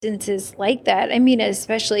instances like that. I mean,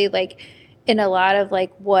 especially like in a lot of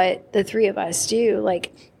like what the three of us do.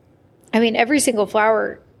 Like, I mean, every single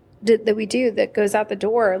flower that we do that goes out the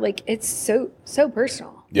door, like it's so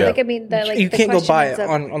personal. Yeah. Like, I mean, You can't go buy it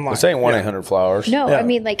online. This ain't 1-800-Flowers. No, Yeah. I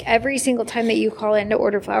mean, like every single time that you call in to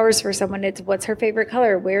order flowers for someone, it's what's her favorite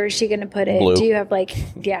color? Where is she going to put it? Blue. Do you have like,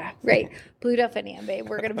 yeah, right. Blue Delphinium, babe.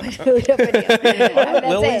 We're going to put blue Delphinium. That's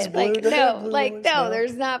Lily's it. blue, Like, do they no, have blue like, lilies? no, No.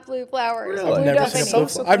 there's not blue flowers. Really? Blue Never seen a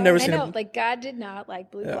Delphinium. blue- I've never I seen know, a- like God did not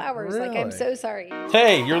like blue flowers. Like, I'm Really? so sorry.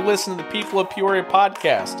 Hey, you're listening to the People of Peoria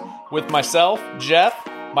podcast with myself, Jeff,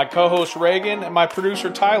 my co-host Reagan, and my producer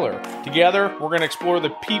Tyler. Together, we're going to explore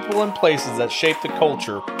the people and places that shape the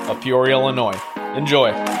culture of Peoria, Illinois.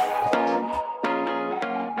 Enjoy.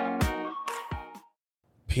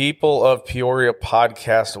 People of Peoria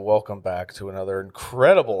podcast, welcome back to another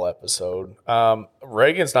incredible episode.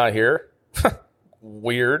 Reagan's not here.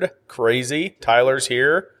 Weird, crazy. Tyler's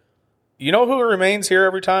here. You know who remains here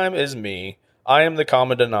every time is me. I am the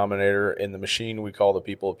common denominator in the machine we call the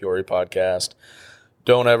People of Peoria podcast.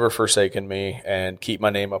 Don't ever forsaken me and keep my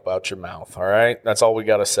name up out your mouth, all right? That's all we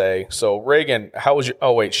got to say. So, Reagan, how was your...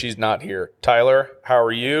 Oh, wait, she's not here. Tyler, how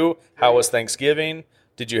are you? How was Thanksgiving?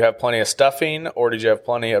 Did you have plenty of stuffing or did you have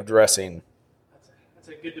plenty of dressing? That's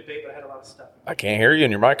a good debate, but I had a lot of stuff. I can't hear you in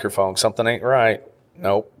your microphone. Something ain't right.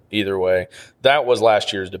 Nope. Either way. That was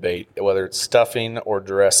last year's debate, whether it's stuffing or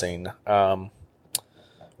dressing.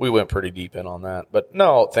 We went pretty deep in on that. But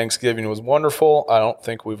no, Thanksgiving was wonderful. I don't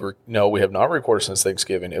think we have not recorded since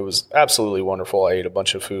Thanksgiving. It was absolutely wonderful. I ate a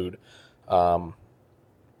bunch of food.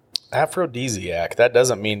 Aphrodisiac, that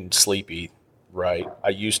doesn't mean sleepy, right? I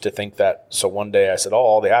used to think that. So one day I said,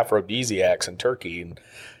 all the aphrodisiacs in Turkey. And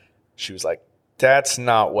she was like, that's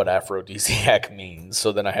not what aphrodisiac means.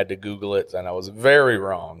 So then I had to Google it, and I was very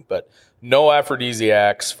wrong. But no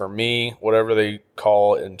aphrodisiacs for me, whatever they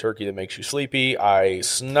call it in Turkey that makes you sleepy. I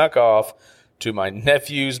snuck off to my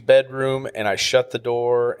nephew's bedroom, and I shut the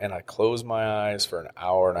door, and I closed my eyes for an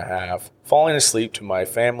hour and a half, falling asleep to my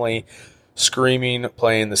family screaming,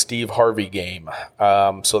 playing the Steve Harvey game.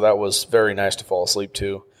 So that was very nice to fall asleep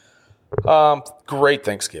to. Great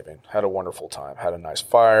Thanksgiving. Had a wonderful time. Had a nice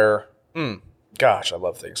fire. Gosh, I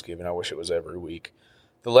love Thanksgiving. I wish it was every week.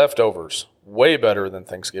 The leftovers, way better than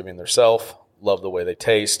Thanksgiving themselves. Love the way they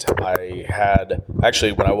taste. I had,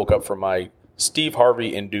 actually, when I woke up from my Steve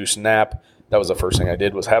Harvey-induced nap, that was the first thing I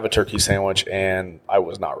did was have a turkey sandwich, and I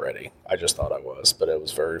was not ready. I just thought I was, but it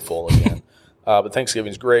was very full again. But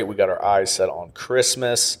Thanksgiving's great. We got our eyes set on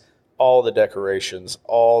Christmas, all the decorations,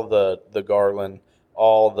 all the garland,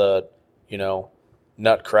 all the,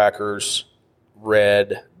 nutcrackers,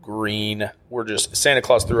 red, green. Santa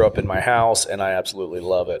Claus threw up in my house, and I absolutely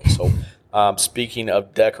love it. So speaking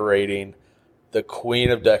of decorating, the queen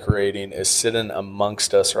of decorating is sitting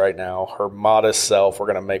amongst us right now. Her modest self, we're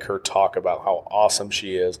going to make her talk about how awesome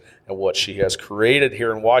she is and what she has created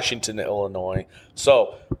here in Washington, Illinois.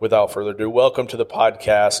 So without further ado, welcome to the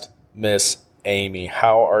podcast, Miss Amy.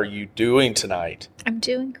 How are you doing tonight? I'm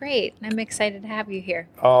doing great. I'm excited to have you here.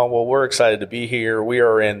 Oh, well, we're excited to be here. We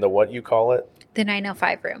are in the, what you call it? The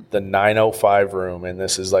 905 room. The 905 room, and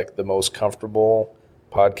this is like the most comfortable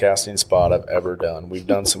podcasting spot I've ever done. We've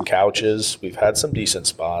done some couches. We've had some decent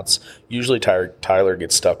spots. Usually Tyler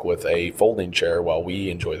gets stuck with a folding chair while we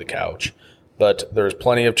enjoy the couch. But there's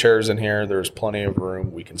plenty of chairs in here. There's plenty of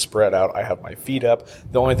room. We can spread out. I have my feet up.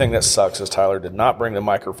 The only thing that sucks is Tyler did not bring the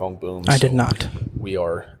microphone booms. I did not. We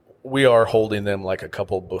are holding them like a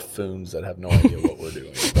couple buffoons that have no idea what we're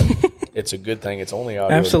doing. But it's a good thing. It's only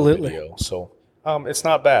audio, Absolutely. no video. So it's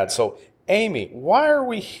not bad. So, Amy, why are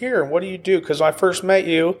we here? And what do you do? Because when I first met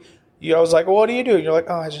you, I was like, well, what do you do? And you're like,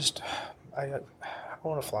 oh, I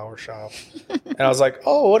own a flower shop. And I was like,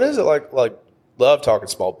 oh, what is it? Like love talking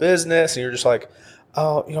small business. And you're just like,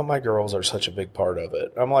 oh, my girls are such a big part of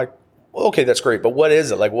it. I'm like, well, okay, that's great. But what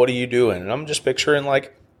is it? Like, what are you doing? And I'm just picturing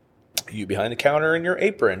like you behind the counter in your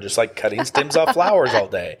apron, just like cutting stems off flowers all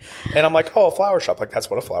day. And I'm like, oh, a flower shop. Like, that's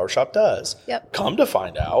what a flower shop does. Yep. Come to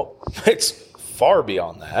find out, it's far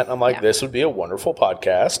beyond that. I'm like, This would be a wonderful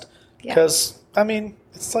podcast because,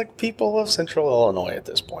 it's like People of Central Illinois at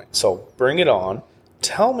this point. So bring it on.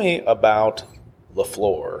 Tell me about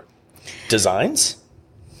LaFleur Designs?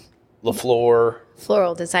 LaFleur.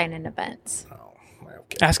 Floral design and events. Oh,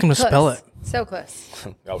 okay. Ask him to spell it. So close.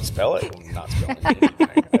 I'll spell it. I'm not spelling anything.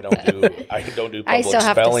 I don't do I public still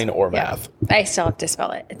have spelling to, or yeah. math. I still have to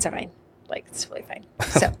spell it. It's fine. Like, it's really fine.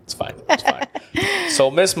 So It's fine. It's fine. So,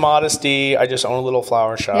 Miss Modesty, I just own a little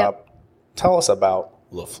flower shop. Yep. Tell us about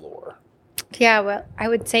LaFleur. Yeah, well, I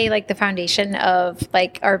would say like the foundation of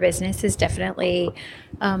like our business is definitely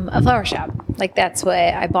a flower shop. Like that's what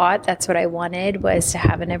I bought. That's what I wanted, was to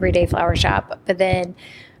have an everyday flower shop. But then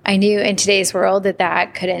I knew in today's world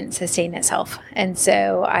that couldn't sustain itself. And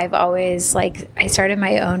so I've always I started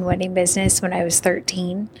my own wedding business when I was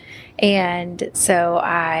 13. And so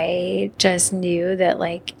I just knew that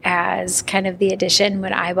as kind of the addition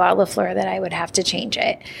when I bought LaFleur that I would have to change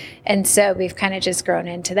it. And so we've kind of just grown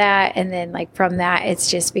into that. And then from that, it's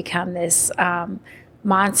just become this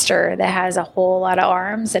monster that has a whole lot of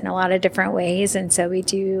arms in a lot of different ways. And so we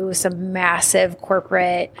do some massive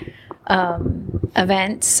corporate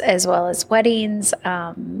events as well as weddings,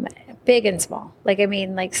 big and small.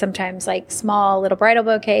 Sometimes small little bridal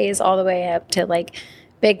bouquets all the way up to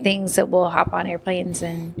big things that we'll hop on airplanes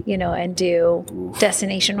and, and do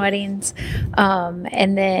destination weddings.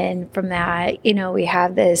 And then from that, we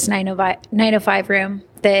have this 905 room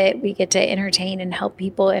that we get to entertain and help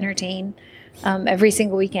people entertain every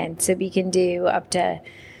single weekend. So we can do up to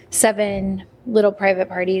 7 little private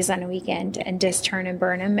parties on a weekend and just turn and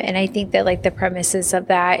burn them. And I think that the premises of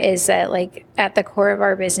that is that at the core of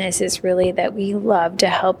our business is really that we love to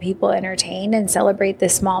help people entertain and celebrate the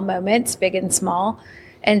small moments, big and small.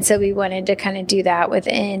 And so we wanted to kind of do that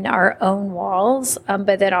within our own walls,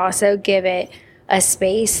 but then also give it a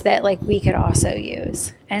space that we could also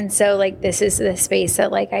use. And so this is the space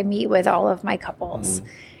that I meet with all of my couples. Mm-hmm.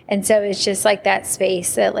 And so it's just that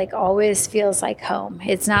space that always feels like home.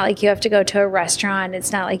 It's not like you have to go to a restaurant.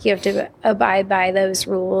 It's not like you have to abide by those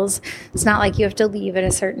rules. It's not like you have to leave at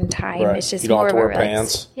a certain time. Right. It's just you don't more have to of wear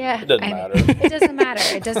pants. Yeah. It doesn't matter. It doesn't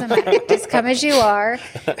matter. It doesn't matter. Just come as you are.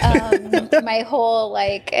 My whole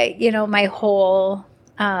my whole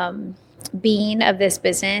being of this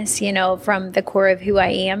business, from the core of who I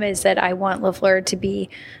am, is that I want LaFleur to be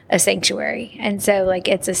a sanctuary. And so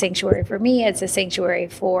it's a sanctuary for me. It's a sanctuary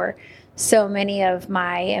for so many of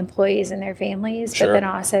my employees and their families, Sure. But then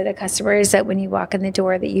also the customers, that when you walk in the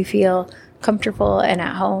door that you feel comfortable and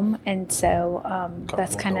at home. And so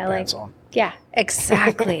that's kind of yeah,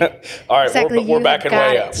 exactly. All right, exactly. we're backing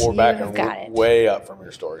way up. We're backing way up from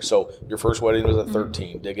your story. So your first wedding was at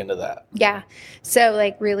 13. Dig into that. Yeah.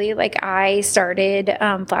 So really, I started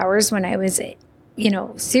flowers when I was,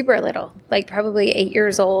 super little, probably 8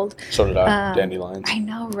 years old. So did I. Dandelions. I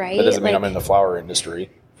know, right? That doesn't mean I'm in the flower industry.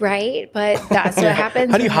 Right, but that's what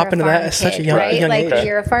happens. How do you hop into that at such a young age?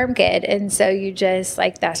 You're a farm kid, and so you just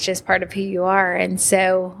that's just part of who you are. And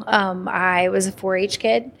so I was a 4-H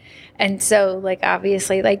kid, and so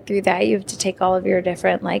obviously through that you have to take all of your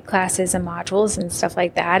different classes and modules and stuff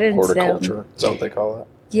like that. And horticulture, is that what they call it?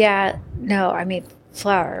 Yeah, no, I mean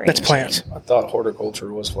flower arranging. That's plants. I thought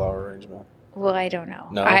horticulture was flower arrangement. Well, I don't know.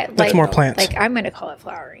 No, that's more plants. I'm going to call it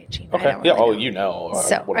flower arranging. Okay. Yeah. You know.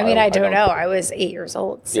 So I don't know. I was 8 years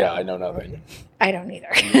old. So. Yeah, I know nothing. I don't either.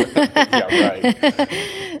 Yeah,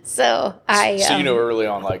 right. So you knew early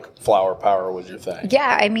on flower power was your thing.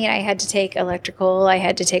 Yeah, I mean, I had to take electrical. I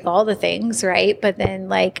had to take all the things, right? But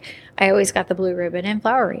then I always got the blue ribbon in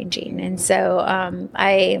flower arranging, and so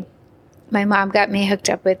my mom got me hooked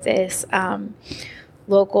up with this.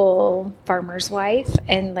 Local farmer's wife,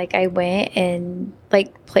 and I went and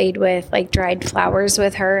played with dried flowers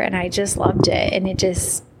with her, and I just loved it, and it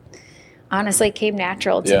just honestly came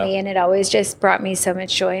natural to me, and it always just brought me so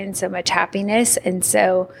much joy and so much happiness. And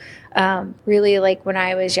so really when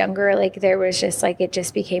I was younger, there was just it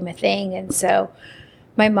just became a thing. And so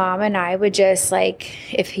my mom and I would just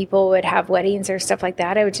if people would have weddings or stuff like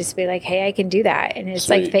that, I would just be hey, I can do that. And it's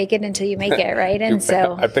Sweet. fake it until you make it, right? And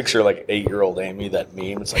so I picture 8-year-old Amy, that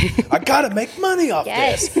meme. It's I gotta make money off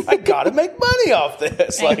this. I gotta make money off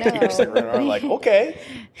this. You're just running around okay,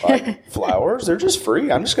 flowers, they're just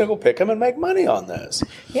free. I'm just gonna go pick them and make money on this.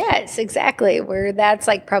 Yes, exactly. Where that's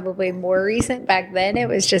probably more recent. Back then, it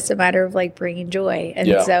was just a matter of bringing joy.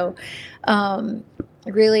 And so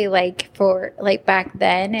really for back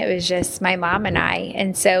then it was just my mom and I.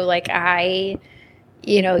 And so I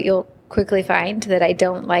you'll quickly find that I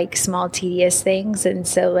don't like small tedious things, and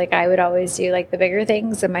so I would always do the bigger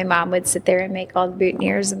things, and my mom would sit there and make all the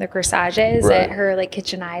boutonnieres and the corsages at her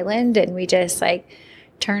kitchen island, and we just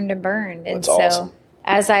turned and burned. And that's awesome.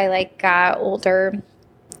 As I got older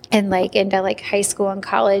and into high school and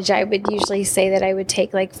college, I would usually say that I would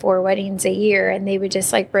take 4 weddings a year, and they would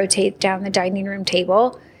just rotate down the dining room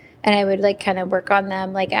table, and I would kind of work on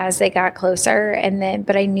them as they got closer. And then,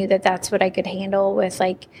 but I knew that that's what I could handle with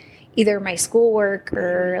either my schoolwork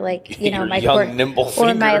or my young, nimble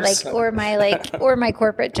fingers. or my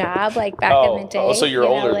corporate job back in the day. Oh, so you're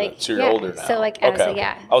older. So you're older now. So I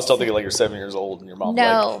was still thinking you're 7 years old and your mom's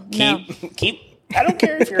no, keep I don't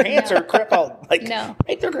care if your hands are crap. I'll make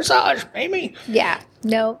their corsage, Amy. Yeah.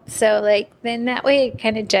 No. So then that way it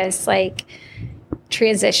kind of just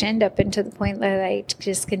transitioned up into the point that I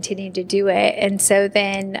just continued to do it. And so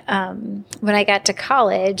then when I got to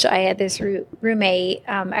college, I had this roommate,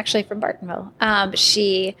 actually from Bartonville.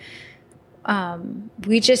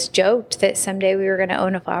 We just joked that someday we were going to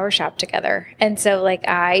own a flower shop together. And so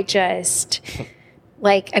I just...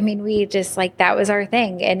 we just that was our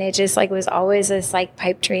thing. And it just was always this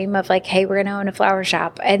pipe dream of hey, we're going to own a flower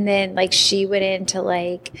shop. And then she went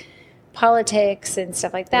into politics and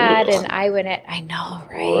stuff like that. Ugh. And I went I know,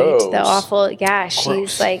 right? Gross. The awful, yeah.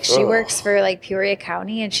 Gross. She's she works for Peoria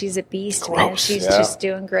County and she's a beast. Gross. And she's just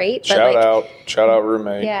doing great. Shout out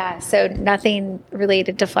roommate. Yeah. So nothing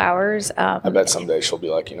related to flowers. I bet someday she'll be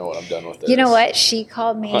you know what, I'm done with this. You know what? She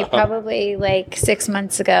called me probably 6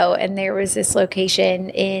 months ago and there was this location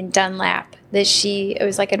in Dunlap that it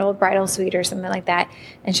was an old bridal suite or something like that.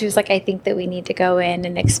 And she was I think that we need to go in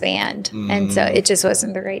and expand. Mm. And so it just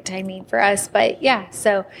wasn't the right timing for us. But yeah,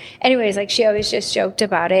 so anyways, she always just joked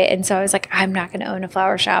about it. And so I was I'm not going to own a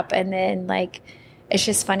flower shop. And then it's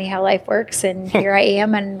just funny how life works. And here I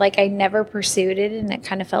am. And I never pursued it and it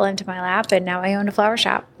kind of fell into my lap. And now I own a flower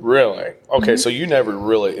shop. Really? Okay. Mm-hmm. So you never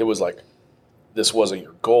really, it was this wasn't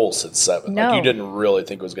your goal since 7. No. You didn't really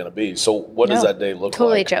think it was going to be. So what does that day look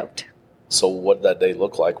totally like? Totally joked. So what did that day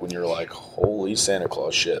look like when you're holy Santa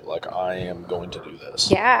Claus shit, I am going to do this?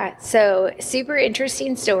 Yeah. So super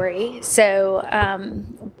interesting story. So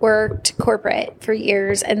worked corporate for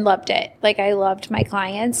years and loved it. I loved my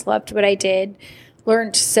clients, loved what I did,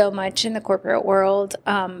 learned so much in the corporate world.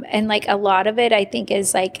 And a lot of it I think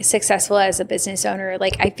is successful as a business owner.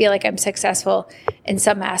 I feel I'm successful in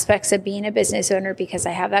some aspects of being a business owner because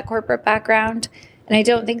I have that corporate background. And I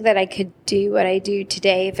don't think that I could do what I do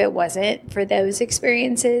today if it wasn't for those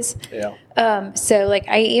experiences. Yeah. So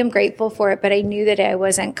I am grateful for it, but I knew that I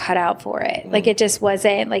wasn't cut out for it. Mm. It just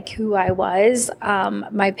wasn't who I was.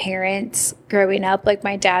 My parents growing up,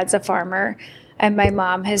 my dad's a farmer and my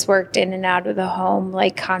mom has worked in and out of the home,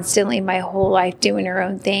 constantly my whole life doing her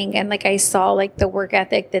own thing. And I saw the work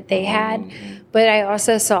ethic that they had, but I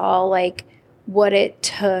also saw what it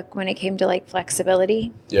took when it came to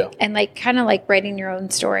flexibility. Yeah. And kind of writing your own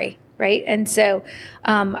story. Right. And so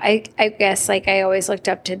I guess I always looked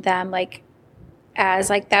up to them as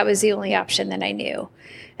that was the only option that I knew.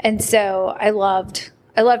 And so I loved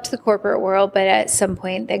the corporate world, but at some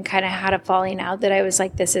point then kind of had a falling out that I was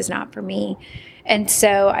this is not for me. And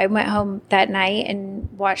so I went home that night and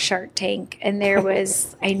watched Shark Tank, and there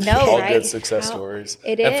was, I know, all right? good success stories.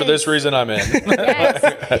 It and is. For this reason, I'm in.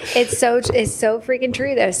 Yes. It's so freaking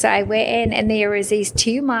true though. So I went in, and there was these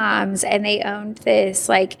 2 moms, and they owned this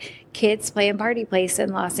kids play and party place in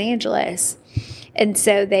Los Angeles. And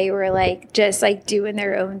so they were just doing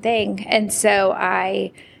their own thing. And so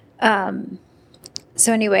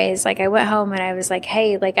so anyways, I went home and I was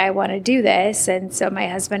hey, I want to do this. And so my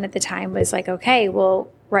husband at the time was okay, well,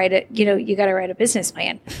 write it, you got to write a business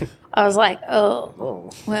plan. I was oh,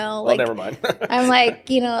 well, never mind. I'm I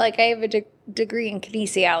have a degree in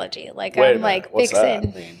kinesiology. Wait a minute. What's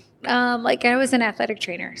fixing. That mean? I was an athletic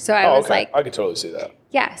trainer. So I was I could totally see that.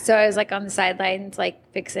 Yeah. So I was on the sidelines,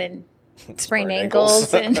 fixing sprained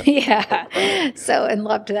ankles and and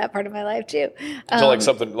loved that part of my life too. So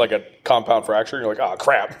something a compound fracture, you're oh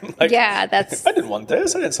crap. Yeah, that's I didn't want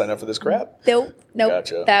this. I didn't sign up for this crap. Nope.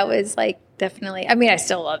 Gotcha. That was definitely, I mean, I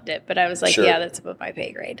still loved it, but I was sure. Yeah, that's above my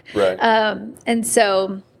pay grade. Right. And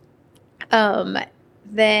so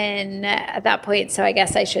then at that point, so I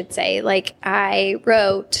guess I should say I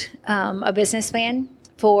wrote a business plan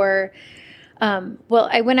for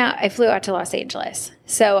I flew out to Los Angeles.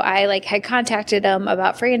 So I had contacted them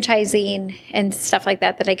about franchising and stuff like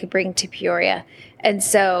that I could bring to Peoria. And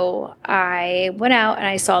so I went out and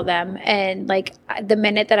I saw them, and the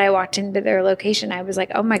minute that I walked into their location, I was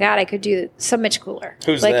oh my God, I could do so much cooler.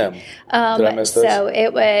 Who's them? Did I miss this? So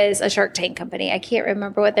it was a Shark Tank company. I can't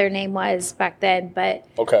remember what their name was back then, but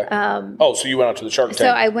okay. So you went out to the Shark Tank. So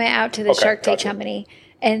I went out to the Shark Tank company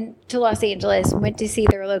and to Los Angeles, went to see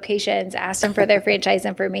their locations, asked them for their franchise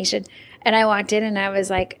information. And I walked in and I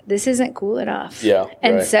was this isn't cool enough. Yeah.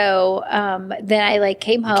 And right. So then I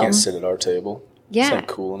came home. You can't sit at our table. Yeah. It's not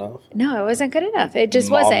cool enough. No, it wasn't good enough. It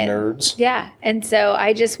just Mom wasn't. Nerds. Yeah. And so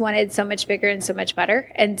I just wanted so much bigger and so much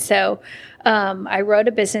better. And so I wrote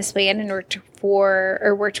a business plan and worked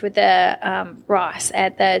with the Ross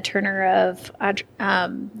at the Turner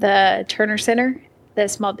Center, the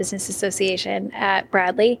Small Business Association at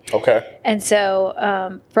Bradley. Okay. And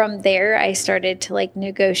so from there, I started to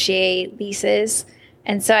negotiate leases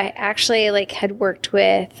And so I actually like had worked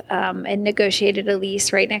with and negotiated a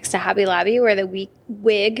lease right next to Hobby Lobby where the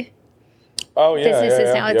WIG business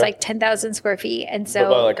is now. It's like 10,000 square feet. And so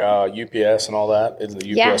like UPS and all that is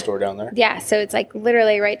the UPS store down there. Yeah. So it's like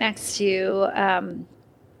literally right next to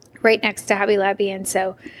Hobby Lobby. And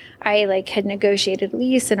so I like had negotiated a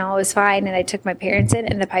lease and all was fine. And I took my parents in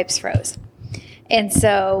and the pipes froze. And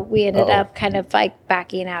so we ended up kind of like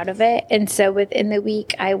backing out of it. And so within the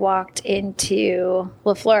week, I walked into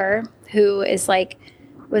LaFleur, who is like,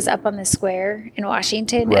 was up on the square in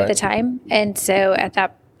Washington at the time. And so at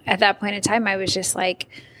that point in time, I was just like,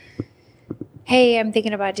 hey, I'm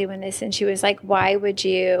thinking about doing this. And she was like, why would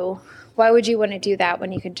you want to do that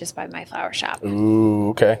when you could just buy my flower shop? Ooh,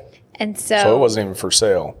 okay. And so it wasn't even for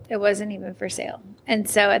sale. It wasn't even for sale. And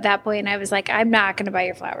so at that point, I was like, I'm not going to buy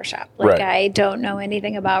your flower shop. Like, I don't know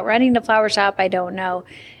anything about running a flower shop. I don't know.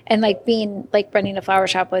 And like running a flower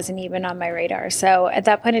shop wasn't even on my radar. So at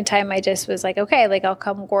that point in time, I just was like, okay, like I'll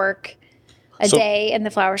come work a day in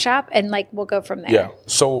the flower shop and like we'll go from there. Yeah.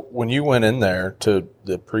 So when you went in there to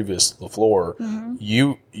the previous LaFleur,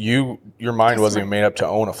 your mind wasn't even made up to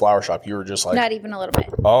own a flower shop. You were just like, not even a little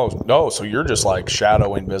bit. Oh no! So you're just like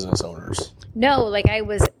shadowing business owners. No, like I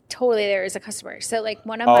was totally there as a customer. So like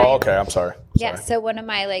one of my okay, I'm sorry. Yeah, so one of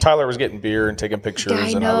my like Tyler was getting beer and taking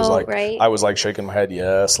pictures, and I was like, I was like shaking my head,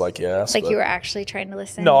 yes. Like you were actually trying to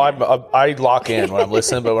listen. No, I lock in when I'm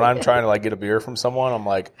listening, but when I'm trying to like get a beer from someone, I'm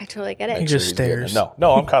like, I totally get it. He just stares. No,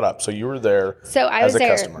 I'm caught up. So you were there. So I was as a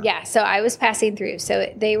there. Customer. Yeah. So I was passing through.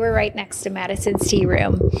 So they were right next to Madison's Tea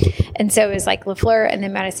Room, and so it was like LaFleur and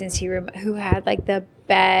then Madison's Tea Room, who had like the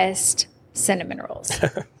best cinnamon rolls.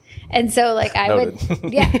 And so, like, I would,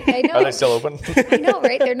 I know. Are they still open? I know,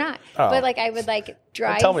 right? They're not. But, like, I would, like,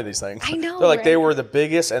 drive. Don't tell me these things. I know. They're like, they were the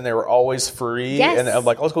biggest and they were always free. Yes. And I'm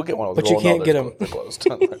like, let's go get one. But you can't get them. They're closed.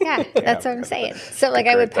 Yeah, that's what I'm saying. So, like,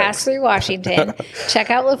 I would pass through Washington, check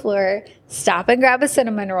out LaFleur, stop and grab a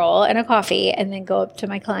cinnamon roll and a coffee, and then go up to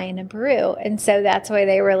my client in Peru. And so that's why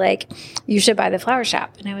they were like, you should buy the flower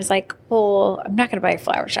shop. And I was like, well, I'm not going to buy a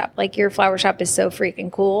flower shop. Like, your flower shop is so freaking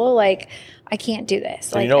cool. Like, I can't do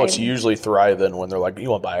this. Like, it's usually thriving when they're like, you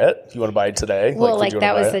want to buy it? You want to buy it today? Well, like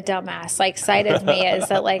that was the dumbass side of me is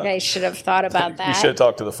that like I should have thought about that. You should have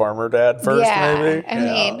talked to the farmer dad first, maybe. I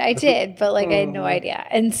mean, I did, but like I had no idea.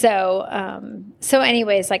 And so,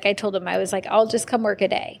 anyways, like I told him, I was like, I'll just come work a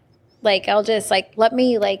day. Like, I'll just like, let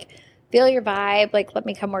me like feel your vibe. Like, let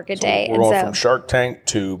me come work a day. We're going from Shark Tank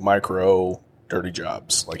to micro dirty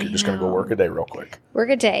jobs. Like, you're just going to go work a day real quick. Work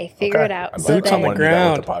a day, figure it out. Boots on the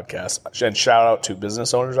ground. With the podcast. And shout out to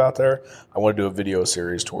business owners out there. I want to do a video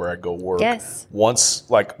series to where I go work once,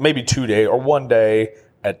 like maybe 2 days or 1 day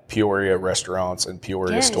at Peoria restaurants and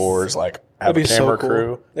Peoria stores. Like, have a camera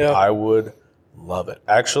crew. Yeah. I would love it.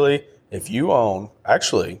 Actually, if you own,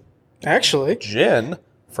 Jen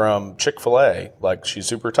from Chick-fil-A, like she's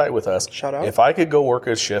super tight with us. Shout out. If I could go work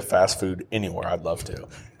a shift fast food anywhere, I'd love to.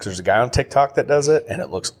 Because there's a guy on TikTok that does it, and it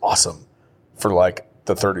looks awesome for like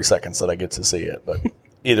the 30 seconds that I get to see it. But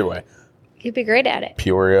either way. You'd be great at it.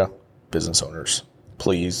 Peoria business owners,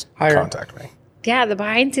 please contact me. Yeah, the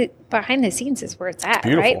behind the scenes is where it's at,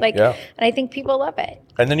 right? Like, and I think people love it.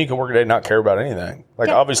 And then you can work a day and not care about anything. Like,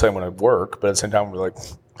 obviously I'm going to work, but at the same time, we're like,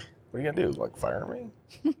 what are you going to do? Like, fire me?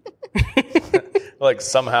 Like,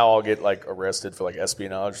 somehow I'll get like arrested for like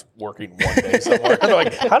espionage working 1 day somewhere. They're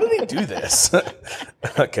like, how did he do this?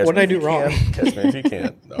 What did I do wrong? Catch me if you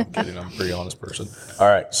can. No, I'm kidding. I'm a pretty honest person. All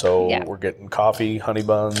right, so we're getting coffee, honey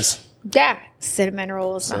buns. Yeah, cinnamon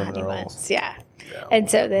rolls, not honey buns. Yeah. And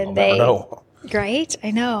so then right?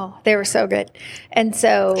 I know. They were so good. And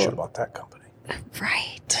so should have bought that company.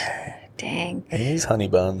 Right. Dang. These honey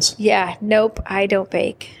buns. Yeah. Nope. I don't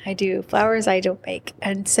bake. I do flowers. I don't bake.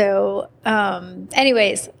 And so,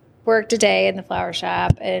 anyways, worked a day in the flower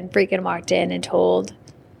shop and freaking walked in and told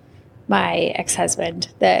my ex-husband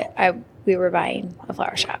that we were buying a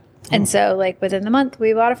flower shop. And so, like, within the month,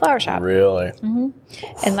 we bought a flower shop. Really? Mm-hmm.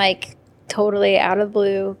 And, like, totally out of the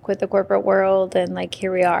blue, quit the corporate world, and, like,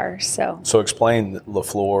 here we are. So explain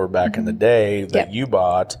LaFleur back in the day that you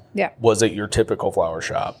bought. Yeah. Was it your typical flower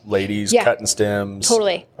shop? Ladies cutting stems.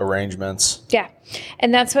 Totally. Arrangements. Yeah.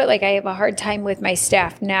 And that's what, like, I have a hard time with my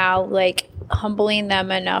staff now, like, humbling them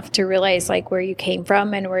enough to realize, like, where you came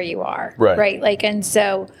from and where you are. Right. Like, and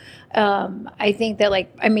so I think that,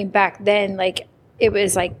 like, I mean, back then, like, it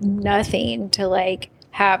was like nothing to like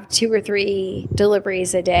have 2 or 3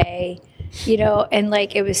 deliveries a day, you know, and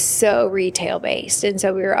like it was so retail based. And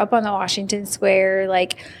so we were up on the Washington Square,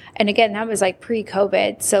 like, and again, that was like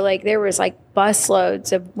pre-COVID. So like there was like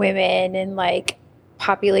busloads of women and like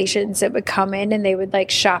populations that would come in and they would like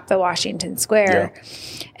shop the Washington Square.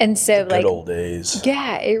 Yeah. And so good old days.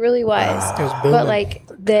 Yeah, it really was. It was but like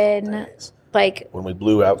then like when we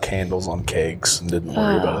blew out candles on cakes and didn't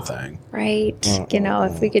worry about a thing. Right.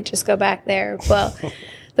 If we could just go back there. Well,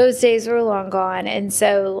 those days were long gone. And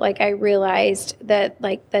so like I realized that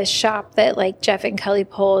like the shop that like Jeff and Kelly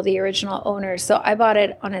Pohl, the original owners, so I bought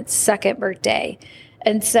it on its second birthday.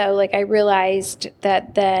 And so like I realized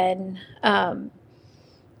that then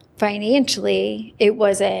financially it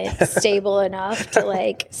wasn't stable enough to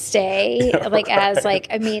like stay like as like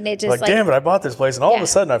I mean it just like damn it, I bought this place and all of a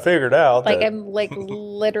sudden I figured out like that I'm like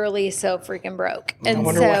literally so freaking broke. And I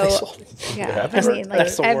wonder why they so sold it. yeah, I mean like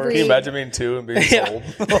that's the worst. Can you imagine being 2 and being sold?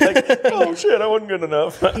 Like, oh shit, I wasn't good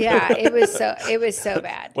enough. yeah, it was so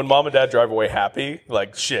bad. When mom and dad drive away happy,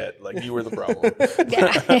 like shit, like you were the problem.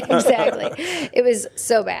 Yeah, exactly. It was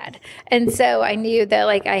so bad. And so I knew that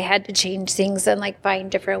like I had to change things and like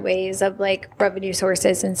find different ways of like revenue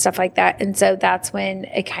sources and stuff like that. And so that's when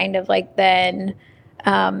it kind of like then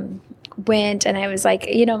went and I was like,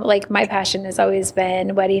 like my passion has always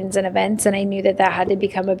been weddings and events. And I knew that had to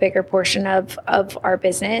become a bigger portion of our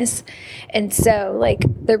business. And so like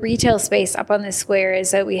the retail space up on the square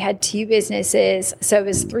is that we had 2 businesses. So it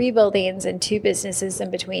was 3 buildings and 2 businesses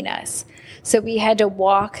in between us. So we had to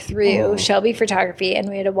walk through Shelby Photography and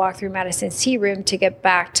we had to walk through Madison's Tea Room to get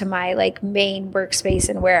back to my like main workspace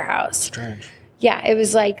and warehouse. Strange. Yeah, it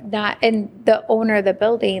was like not, and the owner of the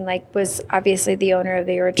building like was obviously the owner of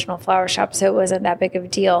the original flower shop, so it wasn't that big of a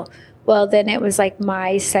deal. Well, then it was like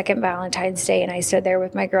my second Valentine's Day and I stood there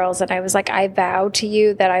with my girls and I was like, I vow to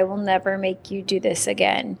you that I will never make you do this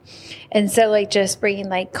again. And so like just bringing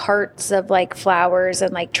like carts of like flowers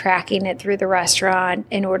and like tracking it through the restaurant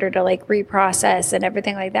in order to like reprocess and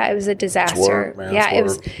everything like that. It was a disaster. It's work, man. Yeah,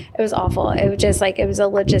 It's it was awful. It was just like, it was a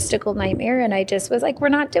logistical nightmare and I just was like, we're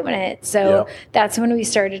not doing it. So that's when we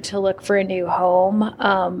started to look for a new home.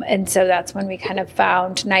 And so that's when we kind of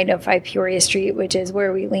found 905 Peoria Street, which is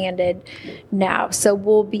where we landed now. So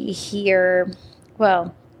we'll be here.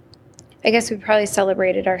 Well, I guess we probably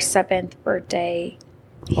celebrated our 7th birthday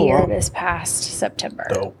here this past September.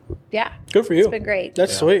 Dope. Yeah. Good for you. It's been great.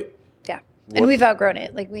 That's sweet. Yeah. And we've outgrown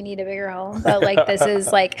it. Like we need a bigger home. But like this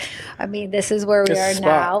is like, I mean, this is where we are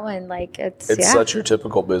now. And like it's such your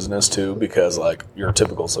typical business too, because like your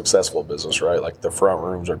typical successful business, right? Like the front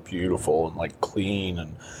rooms are beautiful and like clean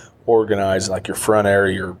and organized, like your front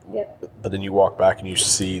area, but then you walk back and you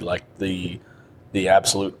see like the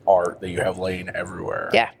absolute art that you have laying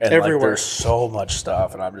everywhere. Yeah. And everywhere. like there's so much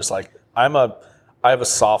stuff and I'm just like I have a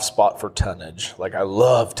soft spot for tonnage. Like I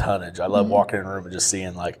love tonnage. I love walking in a room and just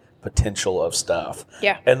seeing like potential of stuff.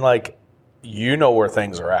 Yeah. And like where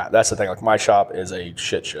things are at. That's the thing. Like my shop is a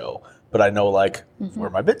shit show, but I know like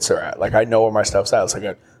where my bits are at. Like I know where my stuff's at. It's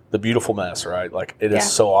like the beautiful mess, right? Like it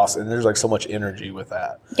is so awesome. And there's like so much energy with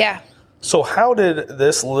that. Yeah. So how did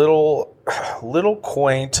this little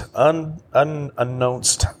quaint,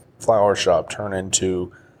 unannounced flower shop turn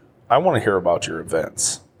into, I want to hear about your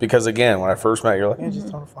events? Because again, when I first met you, you're like, hey,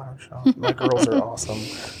 just own a flower shop. My girls are awesome.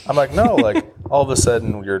 I'm like, no, like all of a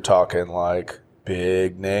sudden you're talking like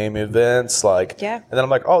big name events. Like, and then I'm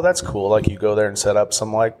like, oh, that's cool. Like you go there and set up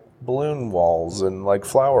some like balloon walls and like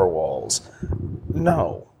flower walls.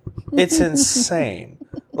 No, it's insane.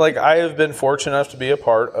 Like I have been fortunate enough to be a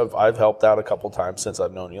part of, I've helped out a couple times since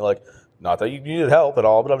I've known you. Like, not that you needed help at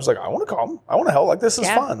all, but I'm just like, I want to come. I want to help. Like this is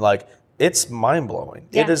fun. Like it's mind blowing.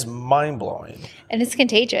 Yeah. It is mind blowing. And it's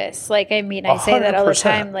contagious. Like, I mean, I say that all the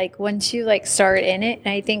time. Like once you like start in it,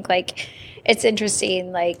 and I think like it's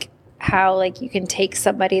interesting, like how like you can take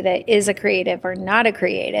somebody that is a creative or not a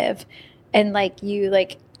creative and like you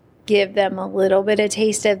like give them a little bit of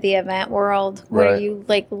taste of the event world where you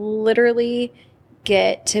like literally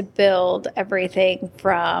get to build everything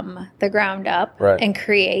from the ground up and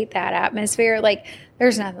create that atmosphere. Like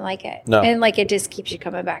there's nothing like it. No. And like it just keeps you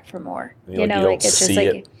coming back for more. You know, like it's just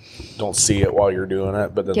like don't see it while you're doing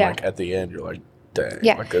it, but then like at the end you're like, dang,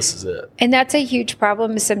 like this is it. And that's a huge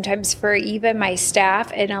problem sometimes for even my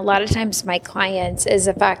staff and a lot of times my clients is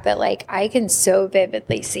the fact that like I can so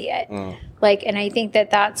vividly see it. Like, and I think that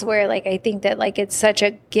that's where, like, I think that, like, it's such a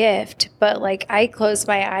gift, but, like, I close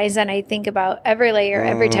my eyes and I think about every layer,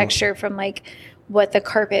 every texture from, like, what the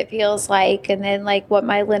carpet feels like and then, like, what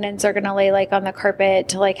my linens are going to lay like on the carpet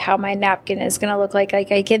to, like, how my napkin is going to look like.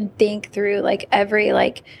 Like, I can think through, like,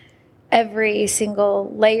 every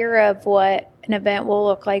single layer of what an event will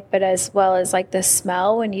look like, but as well as, like, the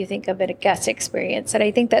smell when you think of it, a guest experience. And I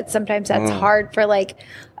think that sometimes that's hard for, like,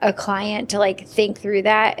 a client to like think through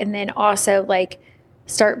that and then also like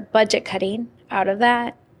start budget cutting out of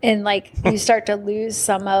that and like you start to lose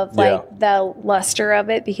some of like the luster of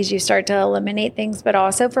it because you start to eliminate things, but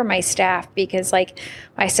also for my staff, because like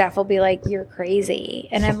my staff will be like, you're crazy.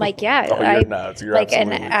 And I'm like, yeah, you're nuts. You're like,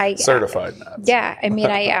 absolutely certified nuts. Yeah. I mean,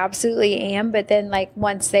 I absolutely am. But then like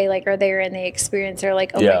once they like are there and they experience, they're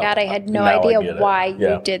like, oh my God, I had no idea why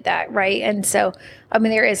you did that. Right. And so, I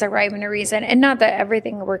mean, there is a rhyme and a reason, and not that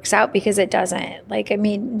everything works out, because it doesn't. Like, I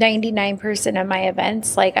mean, 99% of my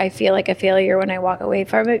events, like I feel like a failure when I walk away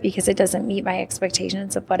from it because it doesn't meet my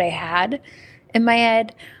expectations of what I had in my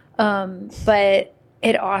head. But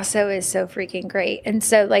it also is so freaking great. And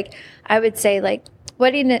so like, I would say like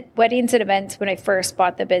weddings and events, when I first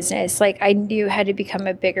bought the business, like I knew had to become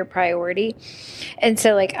a bigger priority. And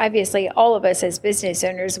so like, obviously all of us as business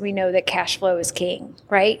owners, we know that cash flow is king,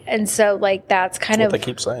 right? And so like, that's kind of what they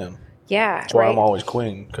keep saying. Yeah. That's why I'm always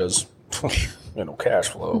queen, because cash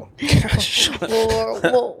flow.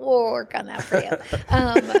 we'll work on that for you.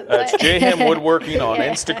 That's JHIM Woodworking on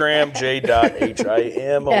Instagram,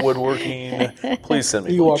 j.him Woodworking. Please send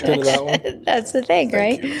me. You walked into that one. That's the thing,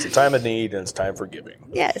 right? It's a time of need and it's time for giving.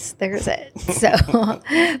 Yes, there's it. So,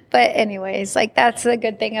 but anyways, like that's the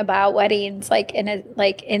good thing about weddings, like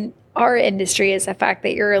in our industry, is the fact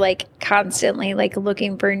that you're like constantly like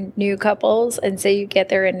looking for new couples, and so you get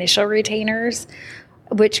their initial retainers,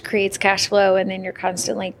 which creates cash flow, and then you're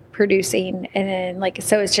constantly producing, and then like,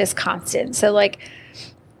 so it's just constant. So like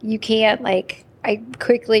you can't like, I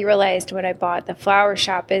quickly realized when I bought the flower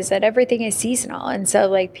shop is that everything is seasonal. And so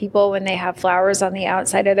like people, when they have flowers on the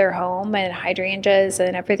outside of their home and hydrangeas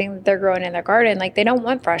and everything that they're growing in their garden, like they don't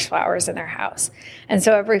want fresh flowers in their house. And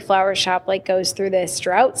so every flower shop like goes through this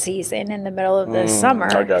drought season in the middle of the summer.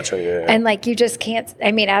 I gotcha, yeah. And like, you just can't,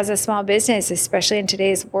 I mean, as a small business, especially in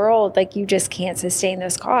today's world, like you just can't sustain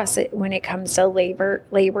those costs when it comes to labor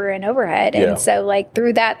and overhead. And so like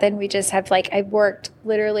through that, then we just have like, I've worked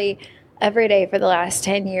literally every day for the last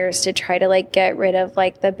 10 years to try to like get rid of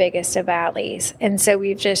like the biggest of valleys. And so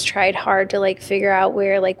we've just tried hard to like figure out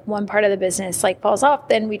where like one part of the business like falls off.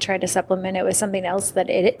 Then we try to supplement it with something else that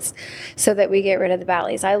it is, so that we get rid of the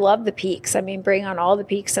valleys. I love the peaks. I mean, bring on all the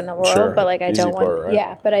peaks in the world, but like I don't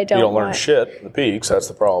want, but I don't You don't learn shit in the peaks. That's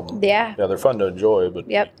the problem. Yeah. Yeah, they're fun to enjoy, but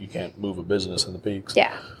you can't move a business in the peaks.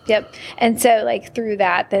 Yeah. Yep. And so like through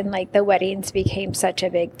that, then like the weddings became such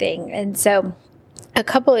a big thing. And so a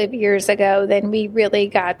couple of years ago, then we really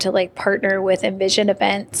got to like partner with Envision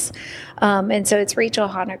Events. And so it's Rachel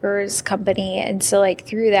Honegger's company. And so like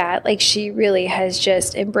through that, like she really has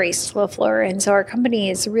just embraced LaFleur. And so our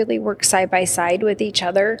companies really work side by side with each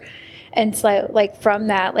other. And so like from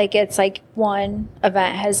that, like it's like one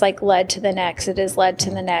event has like led to the next, it has led to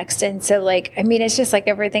the next. And so like, I mean, it's just like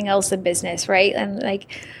everything else in business, right? And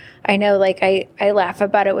like, I know like I laugh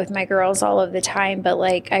about it with my girls all of the time, but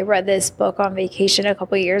like I read this book on vacation a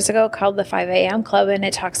couple of years ago called The 5 a.m. Club, and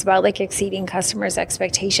it talks about like exceeding customers'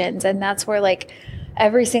 expectations. And that's where like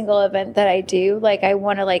every single event that I do, like I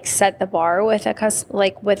want to like set the bar with a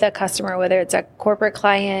customer, whether it's a corporate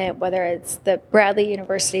client, whether it's the Bradley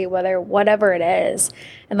University, whatever it is.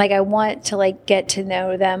 And like I want to like get to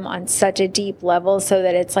know them on such a deep level so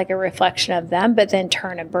that it's like a reflection of them, but then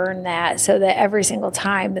turn and burn that so that every single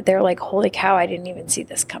time that they're like, holy cow, I didn't even see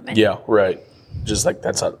this coming. Yeah, right. Just like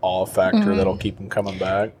that's an awe factor that'll keep them coming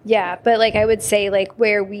back. Yeah, but like I would say like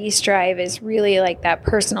where we strive is really like that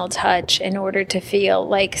personal touch in order to feel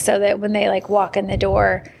like, so that when they like walk in the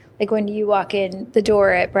door, like when you walk in the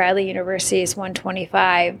door at Bradley University's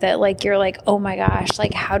 125, that like you're like, oh my gosh,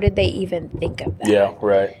 like how did they even think of that? Yeah,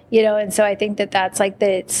 right. You know, and so I think that that's like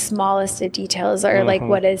the smallest of details are like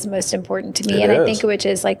what is most important to me. I think which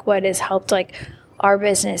is like what has helped like our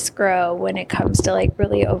business grow when it comes to like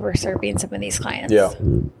really over serving some of these clients. Yeah.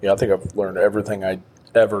 I think I've learned everything I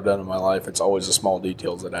ever done in my life. It's always the small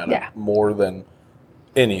details that add up more than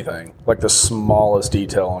anything. Like the smallest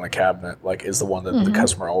detail on a cabinet, like is the one that the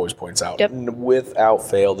customer always points out. And without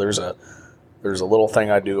fail, there's a little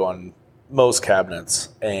thing I do on most cabinets,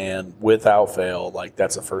 and without fail, like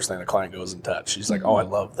that's the first thing the client goes and touch. She's like, oh, I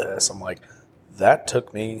love this. I'm like, that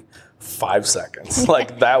took me 5 seconds.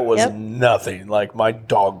 Like that was nothing. Like my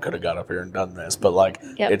dog could have got up here and done this, but like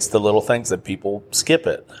it's the little things that people skip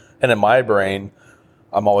it. And in my brain,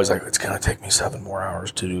 I'm always like, it's going to take me 7 more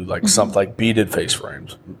hours to do like something like beaded face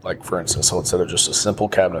frames. Like for instance, so instead of just a simple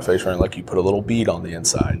cabinet face frame, like you put a little bead on the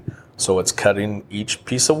inside. So it's cutting each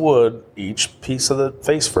piece of wood, each piece of the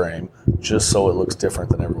face frame, just so it looks different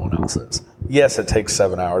than everyone else's. Yes, it takes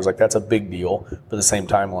 7 hours. Like that's a big deal. But at the same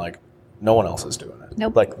time, like no one else is doing it.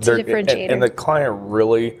 Nope. Like it's a differentiator. And the client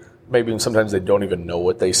really, maybe sometimes they don't even know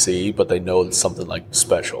what they see, but they know it's something like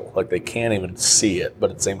special. Like they can't even see it, but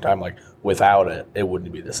at the same time, like without it, it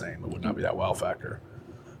wouldn't be the same. It would not be that wow factor.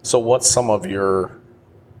 So what's some of your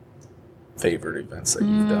favorite events that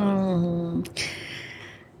you've done?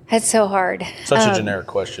 That's so hard. Such a generic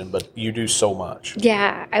question, but you do so much.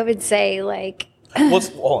 Yeah, I would say like.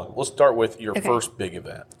 Hold on. Let's start with your first big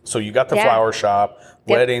event. So you got the flower shop,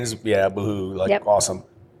 weddings, boohoo, awesome.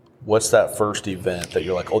 What's that first event that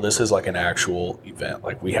you're like, oh, this is like an actual event?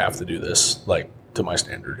 Like we have to do this, like to my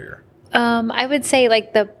standard here. I would say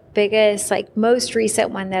like the biggest, like most recent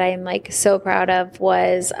one that I'm like so proud of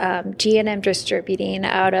was G&M Distributing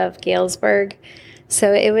out of Galesburg.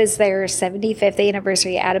 So it was their 75th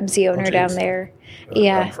anniversary. Adam's the owner down there.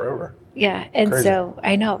 Yeah. Forever. Yeah. And Crazy. So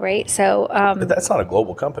I know, right? So but that's not a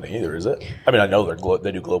global company either, is it? I mean, I know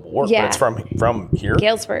they do global work, but it's from here?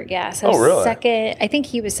 Galesburg, yeah. So really? I think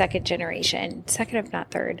he was second generation, second if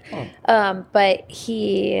not third. But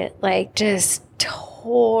he like just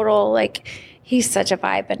total, like he's such a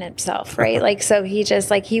vibe in himself, right? Like, so he just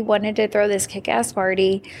like, he wanted to throw this kick-ass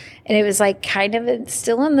party, and it was like kind of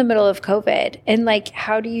still in the middle of COVID. And like,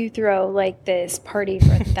 how do you throw like this party for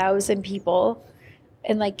 1,000 people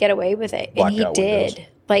and like get away with it? And he did. Windows.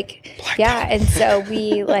 Like, and so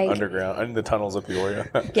we like underground in the tunnels of Peoria.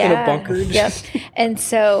 Yeah. Bunkered. Yep. And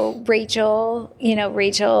so Rachel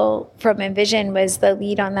from Envision was the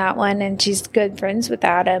lead on that one, and she's good friends with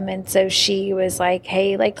Adam. And so she was like,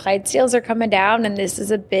 hey, like Clydesdales are coming down and this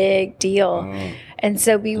is a big deal. And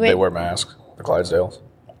so we went. They wear masks, the Clydesdales?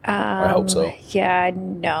 I hope so. Yeah,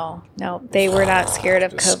 no, they were not scared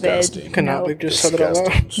of COVID. Cannot we just said it out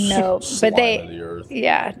loud? No, but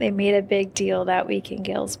they made a big deal that week in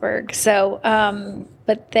Galesburg. So,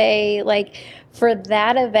 but they like for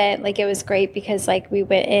that event, like it was great because like we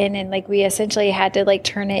went in and like we essentially had to like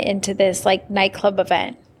turn it into this like nightclub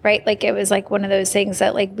event, right? Like it was like one of those things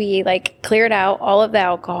that like we like cleared out all of the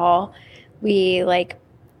alcohol, we like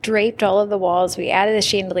draped all of the walls, we added the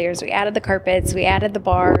chandeliers, we added the carpets, we added the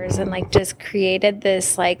bars, and like just created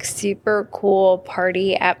this like super cool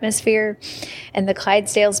party atmosphere. And the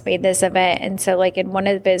Clydesdales made this event, and so like in one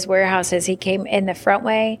of his warehouses he came in the front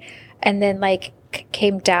way and then like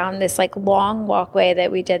came down this like long walkway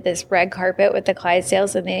that we did this red carpet with the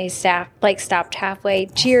Clydesdales, and then he stopped halfway,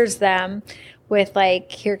 cheers them with like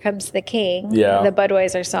Here Comes the King, the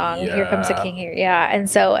Budweiser song, Here Comes the King here. And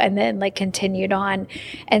then like continued on.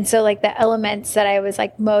 And so like the elements that I was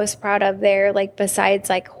like most proud of there, like besides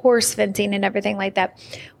like horse fencing and everything like that,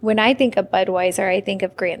 when I think of Budweiser, I think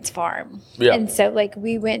of Grant's Farm. Yeah. And so like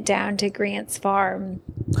we went down to Grant's Farm.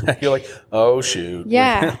 You're like, oh shoot.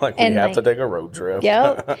 Yeah. Like we have to take a road trip.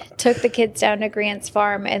 Yep. Took the kids down to Grant's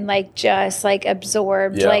Farm and like just like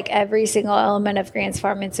absorbed like every single element of Grant's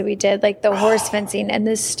Farm. And so we did like the horse fencing and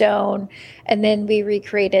the stone, and then we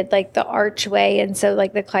recreated like the archway. And so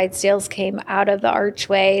like the Clydesdales came out of the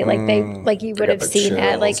archway, like they like you would have seen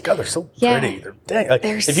that. Like God, they're so pretty. They're dang. Like,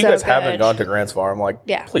 if you guys haven't gone to Grant's Farm, like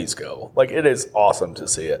please go. Like it is awesome to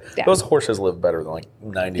see it. Those horses live better than like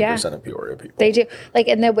 90% of Peoria people. They do. Like,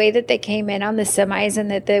 and the way that they came in on the semis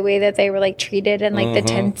and the way that they were like treated and like the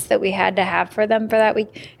tents that we had to have for them for that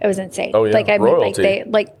week, it was insane. Oh yeah, like I royalty. mean, like they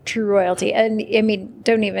like true royalty. And I mean,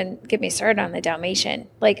 don't even get me started on the Dalmatian.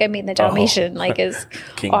 Like I mean, the Dalmatian like is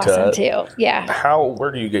King awesome Tut. too. Yeah.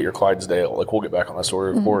 Where do you get your Clydesdale? Like we'll get back on that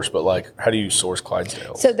story, of course, but like how do you source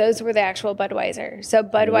Clydesdales? So those were the actual Budweiser. So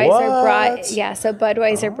Budweiser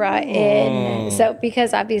brought in. So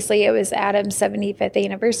because obviously it was Adam's 75th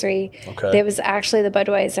anniversary, it was actually the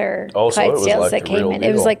Budweiser Clydesdales that came in.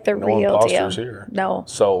 It was like the real deal. Here. No.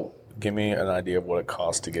 So give me an idea of what it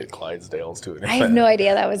costs to get Clydesdales to an event. I have no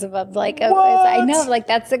idea that was above like I know like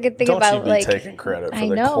that's a good thing about like taking credit for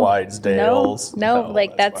the Clydesdales. No,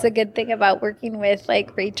 like that's a good thing about working with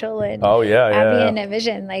like Rachel and Abby and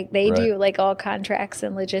Envision. Like they do like all contracts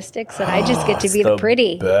and logistics, and I just get to be the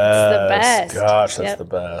pretty. It's the best. Gosh, that's the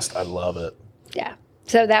best. I love it. Yeah.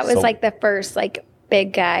 So that was like the first like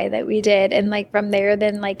big guy that we did, and like from there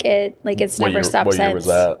then like it's never stopped since. What year was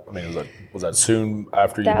that? I mean, was that soon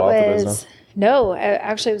after you bought the business? No,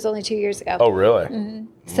 actually it was only 2 years ago. Oh really? Mm-hmm.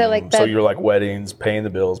 So like so you're like weddings, paying the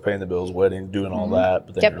bills, weddings, doing all that,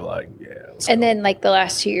 but then you're like and then like the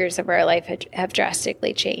last 2 years of our life have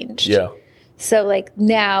drastically changed. Yeah. So like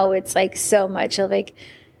now it's like so much of like,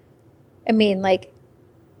 I mean like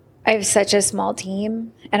I have such a small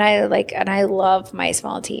team, and I love my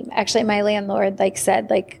small team. Actually, my landlord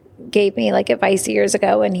gave me like advice years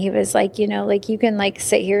ago, and he was like, you know, like you can like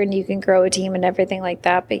sit here and you can grow a team and everything like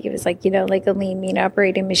that, but he was like, you know, like a lean, mean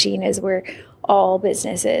operating machine is where all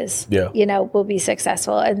businesses, you know, will be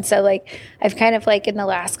successful. And so like I've kind of like in the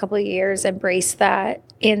last couple of years embraced that,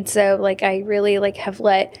 and so like I really like have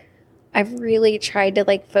let I've really tried to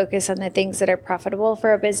like focus on the things that are profitable for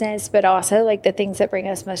our business, but also like the things that bring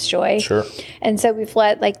us most joy. Sure. And so we've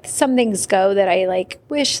let like some things go that I like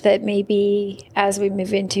wish that maybe as we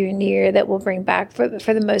move into a new year that we'll bring back. For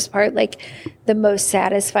the most part, like the most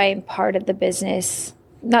satisfying part of the business,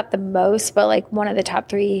 not the most, but like one of the top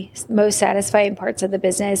 3 most satisfying parts of the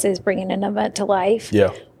business is bringing an event to life.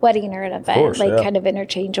 Yeah. Wedding or an event, course, kind of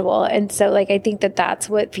interchangeable. And so like I think that that's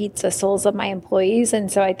what feeds the souls of my employees.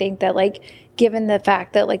 And so I think that like given the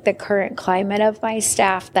fact that like the current climate of my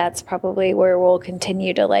staff, that's probably where we'll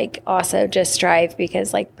continue to like also just strive,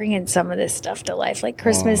 because like bringing some of this stuff to life, like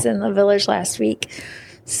Christmas in the Village last week,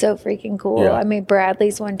 so freaking cool. Yeah. I mean,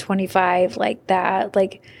 Bradley's 125, like that,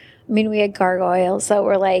 like, I mean, we had gargoyles that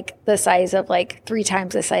were like the size of like 3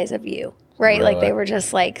 times the size of you, right? Really? Like they were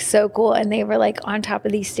just like so cool. And they were like on top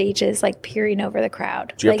of these stages, like peering over the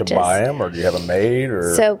crowd. Do you like, have to buy them, or do you have them made,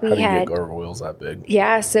 or So we how do you had- get gargoyles that big?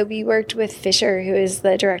 Yeah, so we worked with Fisher, who is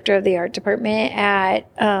the director of the art department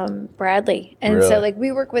at Bradley. And Really? so like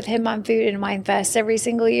we work with him on Food and Wine Fest every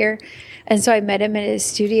single year. And so I met him at his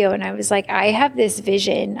studio and I was like, I have this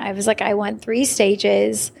vision. I was like, I want 3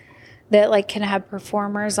 stages that like can have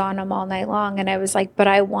performers on them all night long. And I was like, but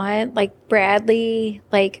I want like Bradley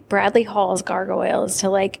Hall's gargoyles to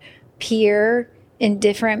like peer in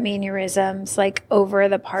different mannerisms like over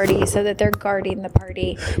the party so that they're guarding the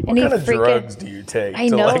party. What kind of drugs do you take I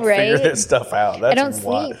to know, like figure right? this stuff out? That's I don't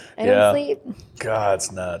wild. sleep. I don't sleep. God,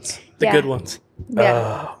 it's nuts. The Yeah. good ones.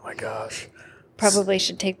 Yeah. Oh my gosh. Probably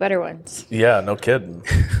should take better ones. Yeah, no kidding.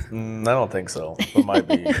 I don't think so. It might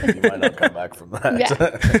be. You might not come back from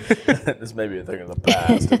that. This may be a thing of the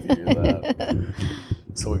past if you do that.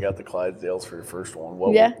 So we got the Clydesdales for your first one.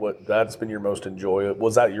 What that's been your most enjoyable?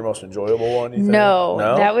 Was that your most enjoyable one? You think? No,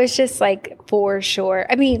 that was just like for sure.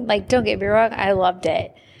 I mean, like, don't get me wrong, I loved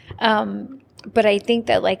it. But I think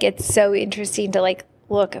that like it's so interesting to like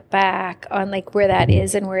look back on like where that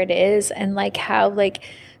is and where it is, and like how like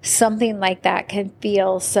something like that can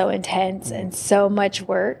feel so intense and so much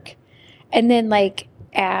work. And then like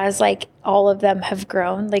as like all of them have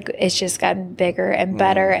grown, like it's just gotten bigger and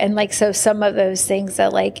better. And like so some of those things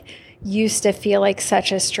that like used to feel like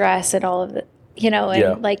such a stress and all of the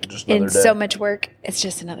and like in so much work, it's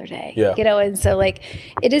just another day. And so like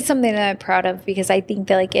it is something that I'm proud of, because I think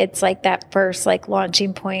that like it's like that first like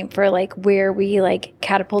launching point for like where we like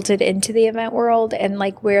catapulted into the event world, and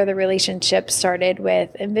like where the relationship started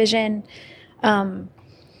with Envision.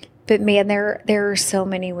 But man, there are so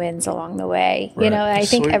many wins along the way, Right. and I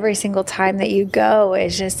think Sweet. every single time that you go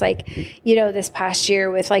is just like, this past year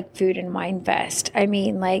with like Food and Wine Fest. I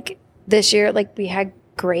mean, like this year, like we had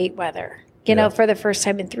great weather. For the first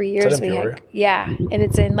time in 3 years, in Peoria? and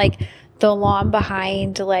it's in like the lawn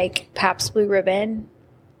behind like Pabst Blue Ribbon.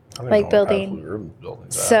 I don't like know building. how Blue Ribbon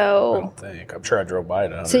building's at. So- I don't think. I'm sure I drove by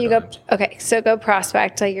it. So you go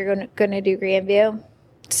Prospect, like you're going to do Grandview.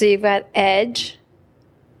 So you've got Edge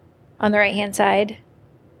on the right hand side.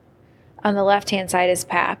 On the left hand side is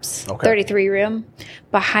Pabst, 33 room.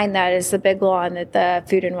 Behind that is the big lawn that the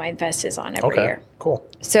Food and Wine Fest is on every year. Cool.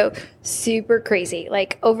 So super crazy,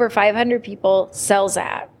 like over 500 people sells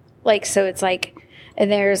at, like, so it's like,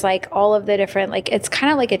 and there's like all of the different, like, it's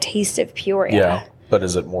kind of like a Taste of Peoria. Yeah. But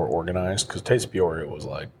is it more organized? Because Taste of Peoria was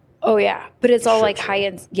like, Oh yeah. But it's all Shit like show. high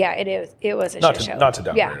end. Yeah, it is. It was a not shit to show. not to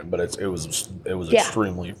downgrade Yeah. it, but it was Yeah.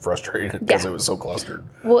 extremely frustrating because Yeah. it was so clustered.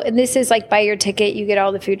 Well, and this is like buy your ticket, you get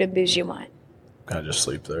all the food and booze you want. Can I just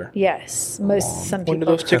sleep there? Yes, some When do people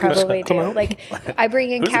those tickets probably come do. out? Like, I bring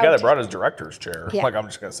in Who's the guy that couches. brought his director's chair? Yeah. Like, I'm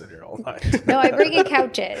just going to sit here all night. No, I bring in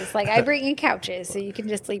couches. Like, I bring in couches so you can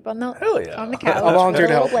just sleep on the Hell yeah. on the couch. I'll volunteer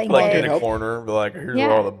to Little help. blanket. Like in a Help. corner, be like, here's Yeah.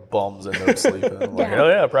 where all the bums end up sleeping. I'm like, Yeah. hell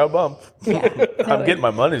yeah, proud bum. Yeah, I'm getting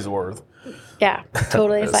my money's worth. Yeah,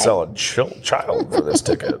 totally I fine. sell a child for this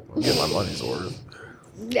ticket. I'm getting my money's worth.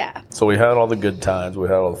 Yeah. So we had all the good times. We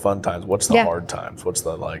had all the fun times. What's the Yeah. hard times? What's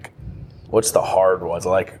the hard ones?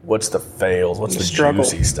 Like, what's the fails? What's the struggle.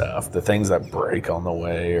 juicy stuff? The things that break on the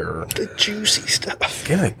way, or The juicy stuff.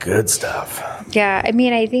 give me the good stuff. Yeah, I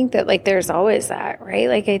mean, I think that like there's always that, right?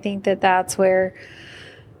 Like I think that that's where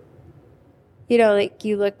like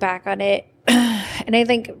you look back on it, and I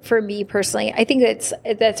think for me personally, I think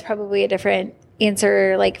that's probably a different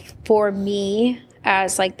answer like for me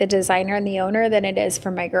as like the designer and the owner than it is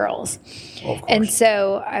for my girls. Well, of course. And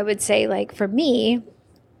so I would say like for me,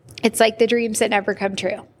 it's like the dreams that never come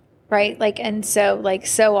true, right? Like, and so like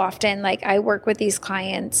so often, like I work with these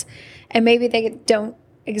clients and maybe they don't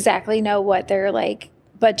exactly know what their like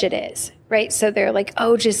budget is, right? So they're like,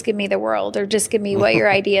 oh, just give me the world, or just give me what your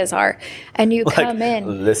ideas are. And you come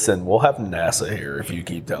in. Listen, we'll have NASA here if you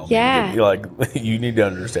keep telling Yeah. me. Like, you need to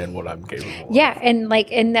understand what I'm capable of. Yeah.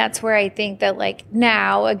 And that's where I think that like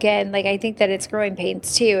now, again, like I think that it's growing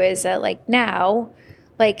pains too, is that like now,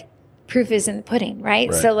 like proof is in the pudding,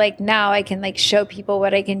 right? So like now I can like show people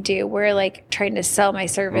what I can do. We're like trying to sell my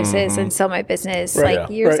services and sell my business like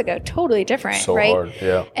years ago, totally different, So right? hard,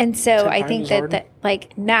 yeah. And so I 10 think times that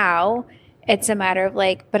like now it's a matter of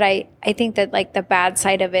like, but I think that like the bad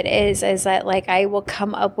side of it is that like I will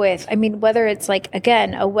come up with, I mean, whether it's like,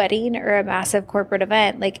 again, a wedding or a massive corporate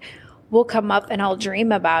event, like we'll come up and I'll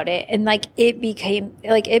dream about it. And like it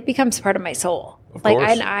becomes part of my soul. Of Like,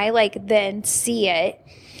 course. and I like then see it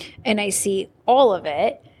and I see all of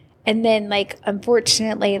it. And then like,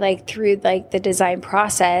 unfortunately, like through like the design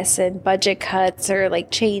process and budget cuts or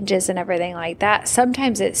like changes and everything like that,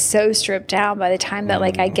 sometimes it's so stripped down by the time that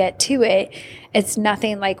like I get to it, it's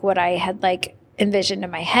nothing like what I had like envisioned in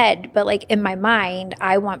my head, but like in my mind,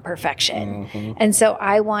 I want perfection. And so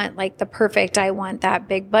I want like the perfect, I want that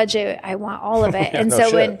big budget. I want all of it. And no so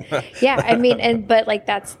shit. but like,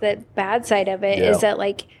 that's the bad side of it is that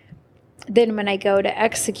like, then when I go to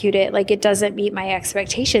execute it, like it doesn't meet my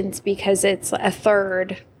expectations because it's a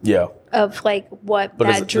third Yeah. of like what But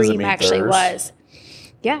does that it dream meet actually theirs? was.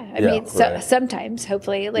 Yeah. I Yeah, mean, so right. sometimes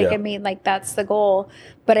hopefully like, Yeah. I mean, like that's the goal,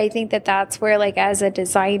 but I think that that's where like as a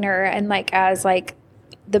designer and like as like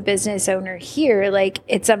the business owner here, like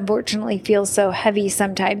it's unfortunately feels so heavy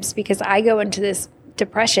sometimes because I go into this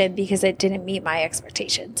depression because it didn't meet my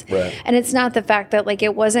expectations. Right. And it's not the fact that like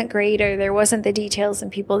it wasn't great or there wasn't the details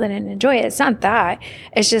and people didn't enjoy it. It's not that.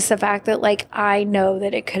 It's just the fact that like I know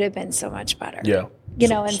that it could have been so much better. Yeah. You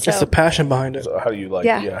know, and It's the so passion behind it. So how do you like,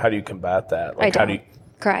 Yeah. how do you combat that? I Like, how don't do you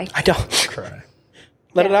cry. I don't. cry?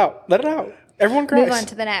 Let it out. Let it out. Everyone cries. Move on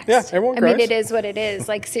to the next. Yeah, everyone I mean, cries. it is what it is.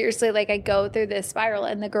 Like seriously, like I go through this spiral,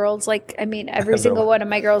 and the girls, like, I mean, every single one of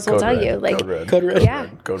my girls will Code tell red, you, like, code red. Code red. Yeah.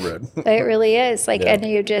 Code red. it really is. Like, Yeah. and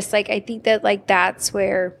you just like, I think that like that's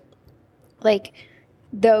where, like,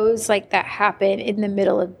 those like that happen in the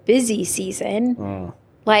middle of busy season.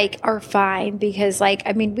 Like are fine because like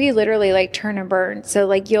I mean we literally like turn and burn. So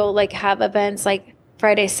like you'll like have events like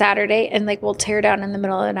Friday, Saturday, and like we'll tear down in the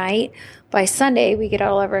middle of the night. By Sunday, we get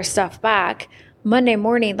all of our stuff back. Monday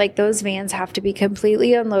morning, like those vans have to be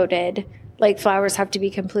completely unloaded. Like flowers have to be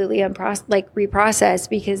completely reprocessed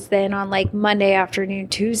because then on like Monday afternoon,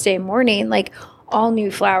 Tuesday morning, like all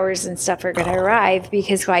new flowers and stuff are going to arrive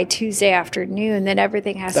because by Tuesday afternoon, then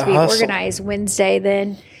everything has to be hustle. organized. Wednesday,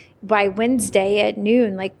 then by Wednesday at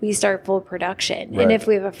noon, like we start full production. And Right. if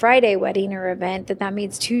we have a Friday wedding or event, then that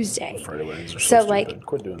means Tuesday. Friday weddings are So, so like- stupid.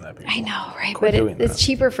 Quit doing that, people. I know, right? Quit But doing that. it's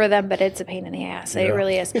cheaper for them, but it's a pain in the ass. It Yeah.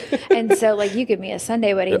 really is. And so, like, you give me a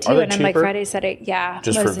Sunday wedding Are too, they and I'm like, cheaper? Friday, Saturday, yeah.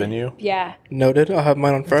 Just for mostly- venue? Yeah, Noted. I'll have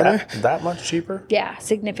mine on Friday. That much cheaper? yeah,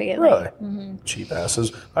 significantly. Really? Mm-hmm. Cheap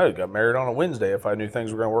asses. I got married on a Wednesday. If I knew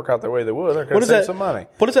things were going to work out the way they would, I could What have is saved that? some money.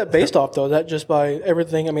 What is that based off though? Is that just by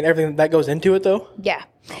everything? I mean, everything that goes into it though. Yeah.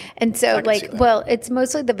 And so, see like, that. well, it's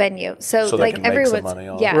mostly the venue. So, So they like, can make some everyone's, money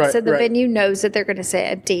on it. yeah. Right, so the right. venue knows that they're going to sit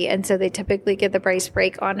empty. And so they typically get the price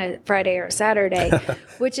break on a Friday or Saturday,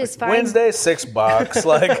 which is fine. Wednesday, $6.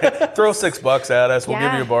 Like, throw $6 at us. We'll give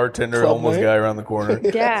Yeah. you a bartender, a Club homeless night. guy around the corner.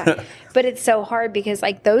 Yeah. But it's so hard because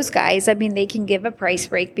like those guys, I mean, they can give a price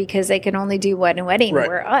break because they can only do one wedding. Right.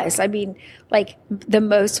 Where us, I mean, like the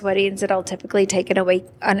most weddings that I'll typically take in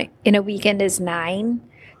a weekend is 9,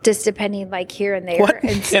 just depending like here and there. What?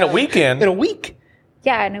 And so, In a weekend, In a week.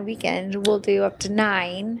 yeah, in a weekend we'll do up to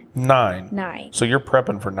 9. 9. So you're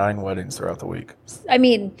prepping for 9 weddings throughout the week. I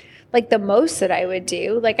mean, like the most that I would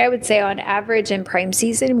do, like I would say on average in prime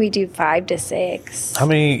season, we do 5 to 6. How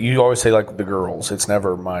many? You always say like the girls. It's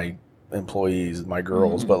never my employees, my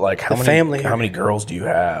girls, but like how The many? family. How many girls do you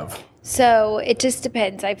have? So it just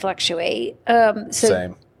depends. I fluctuate. So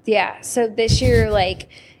Same. yeah. So this year, like,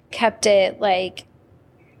 kept it like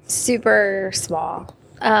super small,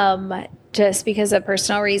 just because of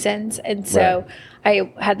personal reasons. And so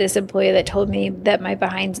I had this employee that told me that my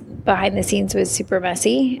behind the scenes was super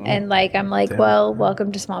messy, and like I'm like, well,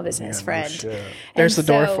 welcome to small business, friend. There's And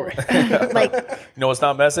the door so, for it. like, You know what's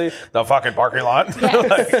not messy? The fucking parking lot.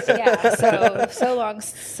 yes, yeah.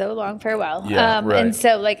 So long, farewell. Yeah, right. And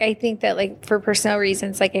so, like, I think that, like, for personal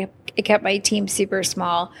reasons, like, I kept my team super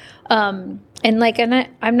small. And like,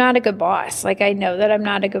 I'm not a good boss. Like, I know that I'm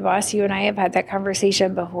not a good boss. You and I have had that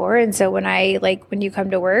conversation before. And so when you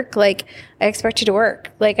come to work, like, I expect you to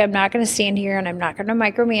work. Like, I'm not going to stand here and I'm not going to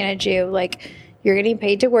micromanage you. Like, You're getting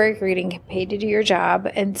paid to work. You're getting paid to do your job.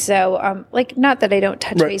 And so, like, not that I don't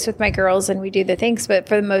touch base with my girls and we do the things, but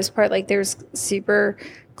for the most part, like, there's super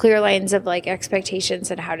clear lines of, like, expectations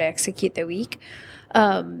and how to execute the week.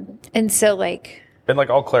 And so, like... And, like,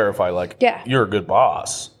 I'll clarify, like, Yeah. you're a good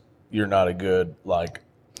boss. You're not a good, like,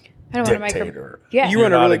 I don't want dictator. to Yeah. You You're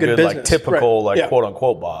run a not really a good good, like, business. typical, like, Yeah.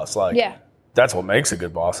 quote-unquote boss. Like, Yeah. that's what makes a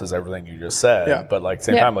good boss is everything you just said. Yeah. But, like,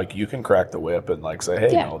 same Yeah. time, like, you can crack the whip and, like, say,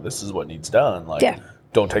 hey, Yeah. no, this is what needs done. Like, Yeah.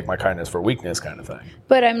 don't take my kindness for weakness kind of thing.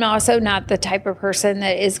 But I'm also not the type of person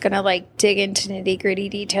that is going to like dig into nitty gritty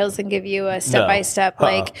details and give you a step by step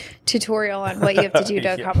like tutorial on what you have to do to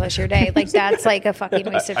accomplish your day. Like that's like a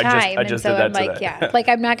fucking waste of I time. just and so did I'm that like, today. yeah, like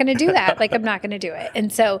I'm not going to do that. Like I'm not going to do it.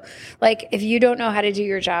 And so like if you don't know how to do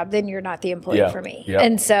your job, then you're not the employee Yeah. for me. Yeah.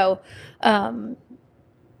 And so,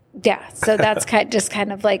 yeah, so that's just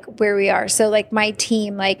kind of like where we are. So like my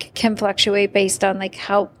team like can fluctuate based on like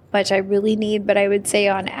how much I really need, but I would say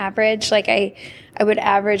on average, like I would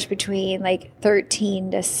average between like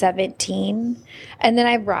 13 to 17. And then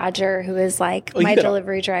I have Roger, who is like my you got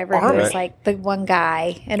delivery driver, who Army. is like the one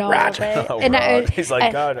guy in all Roger. of it. Oh, And God. He's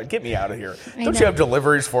like, God, get me out of here. Don't know. you have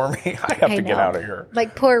deliveries for me? I have I to get know. out of here.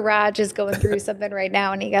 Like poor Raj is going through something right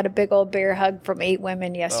now, and he got a big old bear hug from 8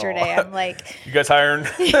 women yesterday. Oh. I'm like, You guys hiring?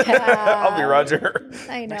 I'll be Roger.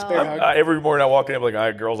 I know. bear hug. Every morning I walk in, I'm like, all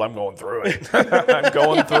right, girls, I'm going through it. I'm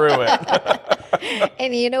going through it.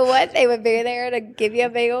 And you know what? They would be there to give you a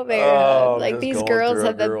big old bear Oh, hug. Like just these going girls through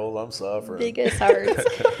have it, the girls, I'm suffering. biggest hearts.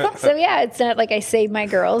 So yeah, it's not like I save my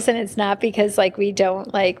girls, and it's not because like we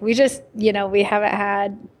don't like we just we haven't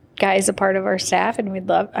had guys a part of our staff, and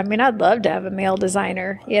I'd love to have a male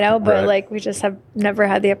designer, but Right. like we just have never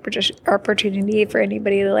had the opportunity for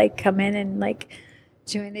anybody to like come in and like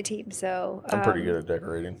join the team. So I'm pretty good at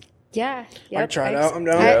decorating. Yeah, I tried out. I'm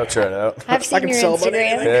down. Yeah, I'll try it out. I've seen can your sell about Instagram.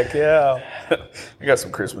 anything. Heck yeah. I got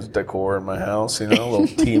some Christmas decor in my house, a little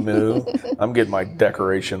Temu. I'm getting my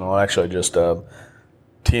decoration on. Actually,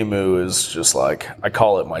 Temu is just like, I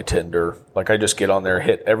call it my Tinder. Like I just get on there,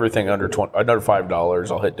 hit everything under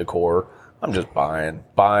 $5. I'll hit decor. I'm just buying.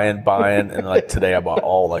 And like today I bought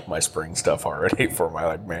all like my spring stuff already for my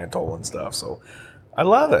like mantle and stuff. So I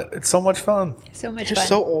love it. It's so much fun. So much You're fun.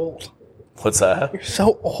 so old. What's that? You're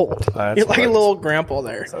so old. That's You're like a what- little grandpa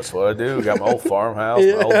there. That's what I do. Got my old farmhouse,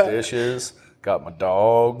 my old dishes, got my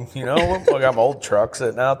dog. I got my old truck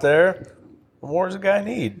sitting out there. What more does a guy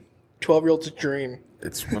need? 12-year-old's dream.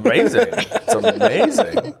 It's amazing. It's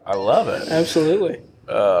amazing. I love it. Absolutely.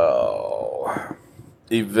 Oh,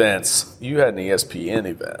 events. You had an ESPN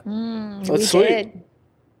event. That's we sweet. did.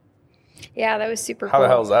 Yeah, that was super How cool. the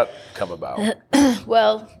hell does that come about?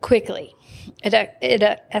 Well, quickly. It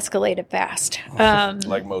escalated fast.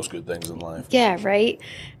 Like most good things in life. Yeah, right.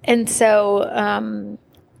 And so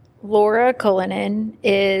Laura Cullinan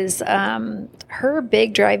is her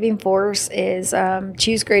big driving force is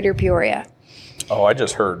Choose Greater Peoria. Oh, I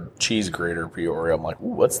just heard cheese grater Peoria. I'm like, ooh,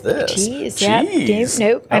 what's this? Cheese, yeah. Cheese.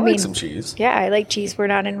 Nope. I I like mean- some cheese. Yeah, I like cheese. We're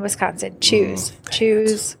not in Wisconsin. Choose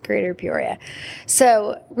Greater Peoria.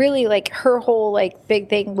 So really, like her whole like big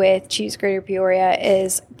thing with Choose Greater Peoria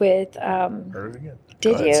is with. Heard it again.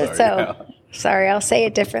 Did Go you? ahead, sorry. So Yeah. sorry, I'll say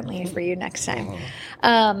it differently for you next time.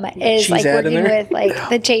 Cheese Is like ad in working there? with like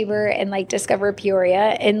the chamber and like Discover Peoria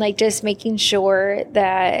and like just making sure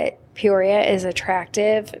that Peoria is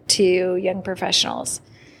attractive to young professionals.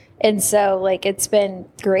 And so like it's been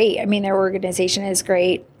great. I mean, their organization is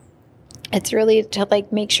great. It's really to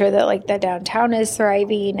like make sure that like the downtown is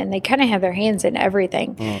thriving and they kind of have their hands in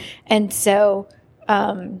everything. And so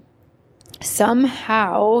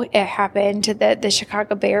somehow it happened that the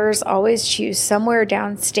Chicago Bears always choose somewhere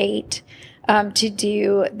downstate to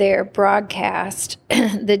do their broadcast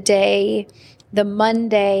the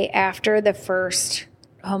Monday after the first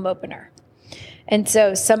home opener. And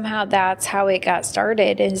so somehow that's how it got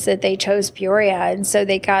started is that they chose Peoria. And so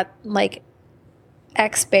they got like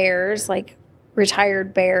ex-Bears, like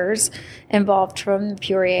retired Bears involved from the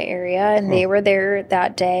Peoria area. And they were there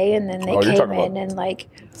that day. And then they Oh, you're came talking in about- and like,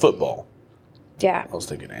 Football. yeah. I was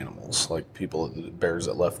thinking animals, like people, bears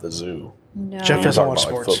that left the zoo. No. Jeff You're doesn't talking watch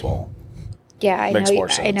about like sports. football. Yeah, I Makes know. more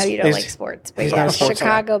I know sense. you don't He's- like sports, but he's yeah, not a sports guy.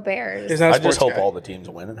 Chicago Bears. He's not a I sports just hope guy. all the teams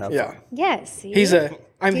win and have Yeah. fun. Yes, see? He's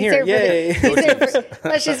I'm He's here. there for the- Yay. he's there for-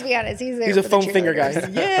 let's just be honest. He's there. He's a for the foam finger guy.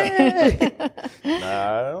 cheerleaders. Yay.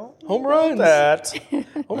 No, Home runs. That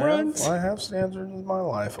Home runs. I have standards in my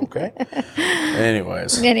life. Okay.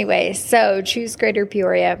 Anyways, Anyway, so Choose Greater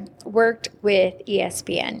Peoria worked with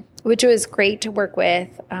ESPN. which was great to work with.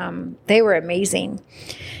 They were amazing,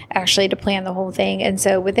 actually, to plan the whole thing. And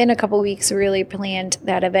so within a couple weeks, we really planned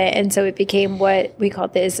that event. And so it became what we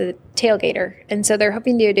called this a tailgater. And so they're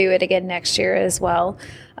hoping to do it again next year as well.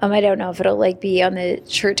 I don't know if it'll like be on the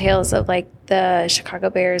shirt tails of like the Chicago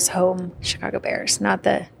Bears home Chicago Bears, not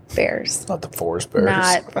the Bears. Not the Forest Bears.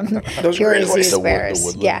 Not from Those Peoria great Zeus the Bears.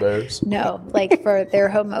 Woodland Bears. No, like for their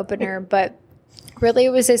home opener. But really, it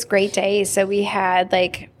was this great day. So we had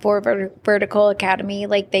like Vertical Academy.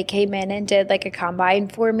 Like they came in and did like a combine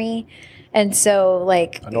for me. And so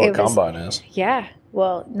like I know what combine is. Yeah.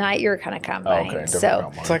 Well, not your kind of combine. Okay, different So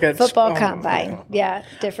combine. It's like a football combine. Yeah,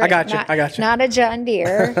 different. I got you. Not a John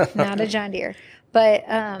Deere. Not a John Deere. But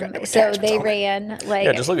so they ran like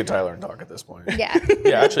Yeah, just look at Tyler and talk at this point. yeah.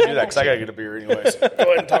 Yeah, actually do that because I got to get a beer anyways. Go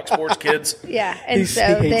ahead and talk sports, kids. Yeah, and He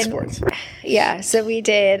so hates then sports. yeah, so we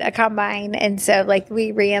did a combine, and so like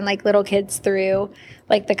we ran like little kids through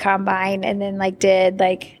like the combine, and then like did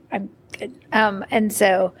like I'm good, and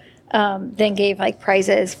so then gave like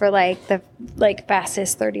prizes for like the like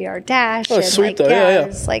fastest 30-yard dash. Oh, and sweet like, though. Yeah. it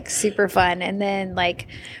was like super fun. And then like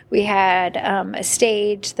we had a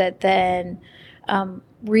stage that then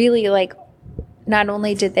really like not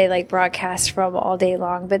only did they like broadcast from all day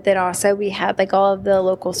long, but then also we had like all of the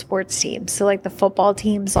local sports teams. So like the football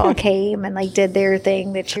teams all came and like did their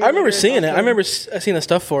thing. I remember seeing it. I remember seeing the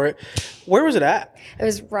stuff for it. Where was it at? It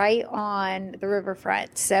was right on the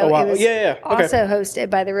riverfront. So Oh, wow. it was Yeah. Okay. also hosted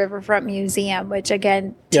by the Riverfront Museum, which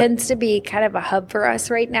again Yep. tends to be kind of a hub for us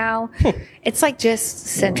right now. It's like just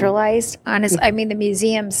centralized. Honestly, I mean, the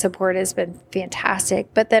museum support has been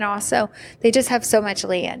fantastic, but then also they just have so much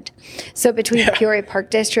land. So between the Peoria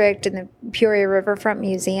Park District and the Peoria Riverfront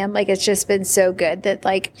Museum, like it's just been so good that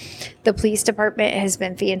like the police department has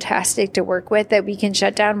been fantastic to work with, that we can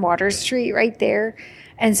shut down Water Street right there.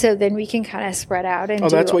 And so then we can kind of spread out and Oh,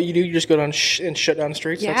 do that's what you do? You just go down and shut down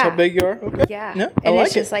streets? That's how Yeah. big you are? Okay. yeah. I And like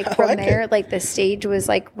it's just it. like I from like there, it. like the stage was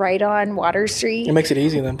like right on Water Street. It makes it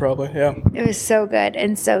easy then, probably. Yeah. It was so good.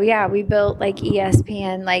 And so, yeah, we built like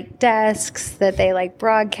ESPN like desks that they like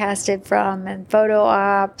broadcasted from and photo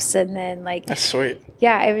ops. And then like, That's sweet.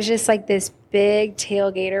 yeah, it was just like this big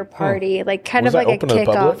tailgater party, like kind Was of that like a open to the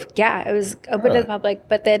kickoff. public? Yeah, it was open to the public,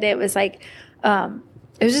 but then it was like,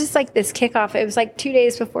 it was just like this kickoff. It was like 2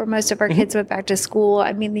 days before most of our kids went back to school.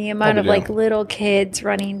 I mean, the amount of yeah. like little kids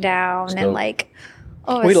running down and dope. like,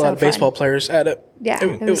 oh, it We was had a lot so of baseball fun. players at it. Yeah,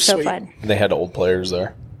 it was so sweet. fun. They had old players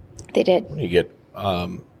there. They did. You get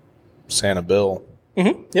Santa Bill.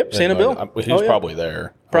 Yep, Santa Bill. He Oh, was yeah. probably there. I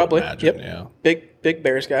would Probably. imagine, Yep. yeah. Big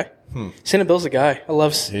Bears guy. Santa Bill's the guy. I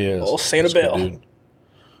love He is. old Santa He's a good Bill. dude.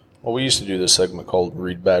 Well, we used to do this segment called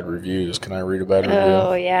Read Bad Reviews. Can I read a bad review?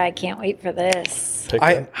 Oh, yeah, I can't wait for this. Pick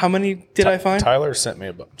one. How many did I find? Tyler sent me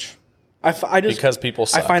a bunch. I just Because people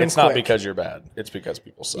suck. I find It's them not quick. because you're bad. It's because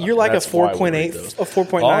people suck. You're like a That's why we 4.8, read those. a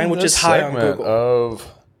 4.9, which is this high on segment Google.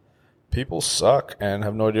 Of people suck and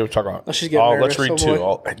have no idea what you're talking about. She's getting Let's read nervous. two.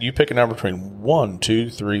 Oh, boy. You pick a number between 1,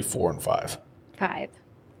 2, 3, 4, and 5. 5.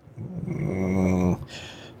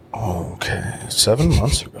 Okay, 7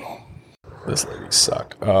 months ago. This lady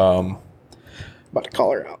sucked. About to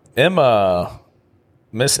call her out. Emma,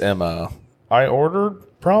 Miss Emma, I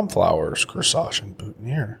ordered prom flowers, corsage, and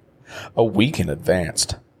boutonniere a week in advance.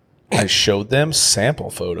 I showed them sample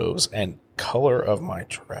photos and color of my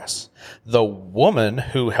dress. The woman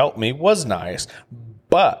who helped me was nice,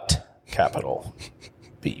 but, capital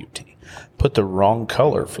B-U-T, put the wrong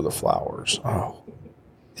color for the flowers. Oh,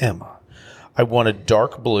 Emma, I wanted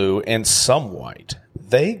dark blue and some white.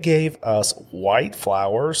 They gave us white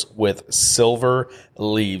flowers with silver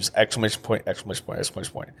leaves! Exclamation point, exclamation point,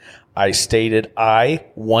 exclamation point. I stated I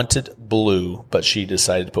wanted blue, but she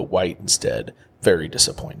decided to put white instead. Very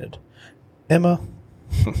disappointed. Emma,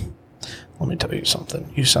 let me tell you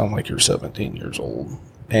something. You sound like you're 17 years old.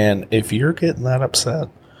 And if you're getting that upset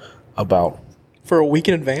about For a week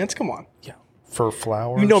in advance? Come on. for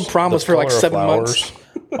flowers. You know prom the was for like color of 7 months. flowers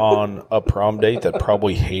on a prom date that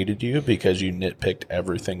probably hated you because you nitpicked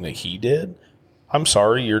everything that he did. I'm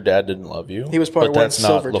sorry, your dad didn't love you. He was probably but wearing that's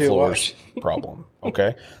not silver, too, LaFleur's problem.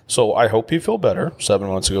 Okay, so I hope you feel better. 7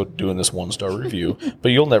 months ago, doing this 1-star review, but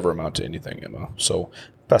you'll never amount to anything, Emma. So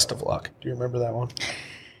best of luck. Do you remember that one?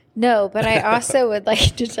 No, but I also would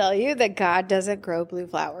like to tell you that God doesn't grow blue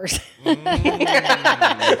flowers. Thank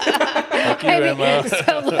you, Emma.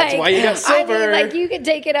 So like, why you got I silver. mean, like you can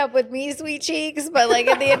take it up with me, sweet cheeks, but like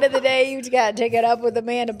at the end of the day, you got to take it up with the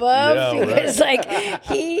man above Yeah, because like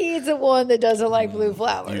he's the one that doesn't like blue You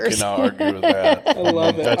flowers. cannot argue with that. I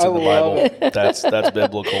love it. That's I in the love Bible. That's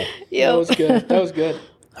biblical. That Yep. was good. That was good.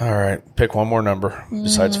 All right, pick one more number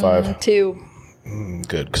besides 5. 2.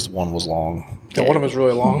 Good, because one was long. Yeah, one of them is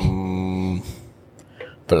really long.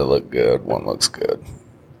 But it looked good. One looks good.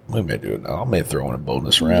 We may do it now. I may throw in a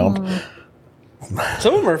bonus round.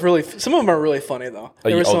 Some of them are really funny though.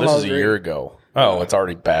 There was some This I is was a year ago. Oh, it's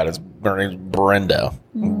already bad. Her name's Brenda.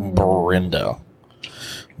 Brenda.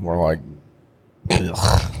 More like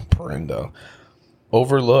Brenda.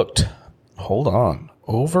 Overlooked. Hold on.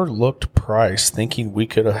 Overlooked price, thinking we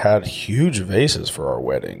could have had huge vases for our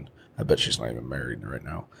wedding. I bet she's not even married right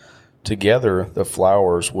now. Together, the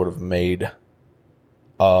flowers would have made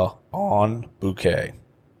a on bouquet.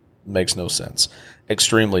 Makes no sense.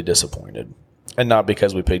 Extremely disappointed. And not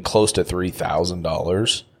because we paid close to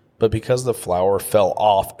 $3,000, but because the flower fell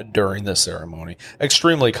off during the ceremony.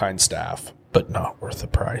 Extremely kind staff, but not worth the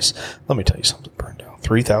price. Let me tell you something, Brenda.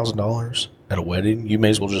 $3,000 at a wedding? You may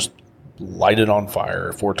as well just light it on fire.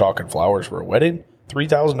 If we're talking flowers for a wedding,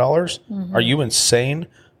 $3,000? Are you insane?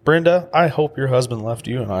 Brenda, I hope your husband left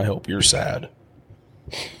you, and I hope you're sad.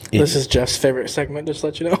 This is Jeff's favorite segment, just to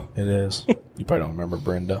let you know. It is. You probably don't remember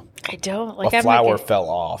Brenda. I don't. Like, A flower fell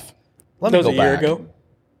off. Let That me was go a year back. ago.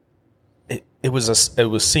 It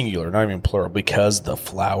was singular, not even plural, because the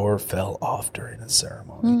flower fell off during the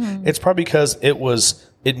ceremony. It's probably because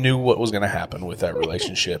it knew what was going to happen with that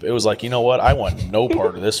relationship. It was like, you know what? I want no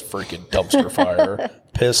part of this freaking dumpster fire.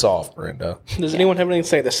 Piss off, Brenda. Does anyone have anything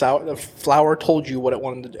to say? The flower told you what it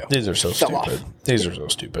wanted to do. These are so Fell stupid. off. These are so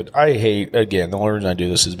stupid. I hate, again, the only reason I do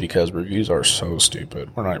this is because reviews are so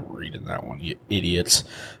stupid. We're not reading that one, you idiots.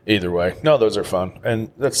 Either way. No, those are fun.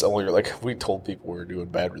 And that's the only, like, we told people we were doing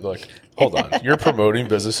bad reviews. Like, hold on. You're promoting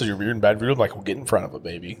businesses, you're doing bad reviews. Like, we'll get in front of it,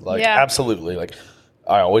 baby. Like, Yeah. absolutely. Like,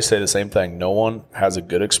 I always say the same thing. No one has a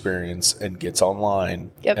good experience and gets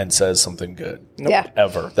online and says something good. Yeah.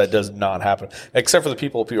 Ever. That does not happen. Except for the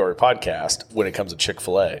People of Peoria podcast when it comes to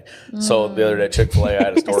Chick-fil-A. So the other day, Chick-fil-A, I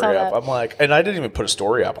had a story saw up. that. I'm like, and I didn't even put a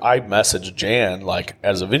story up. I messaged Jan, like,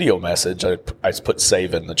 as a video message. I put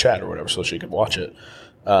save in the chat or whatever so she could watch it.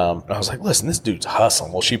 And I was like, listen, this dude's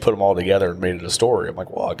hustling. Well, she put them all together and made it a story. I'm like,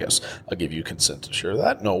 well, I guess I'll give you consent to share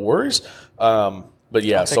that. No worries. But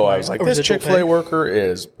yeah, so I was like, this residual Chick-fil-A pay. worker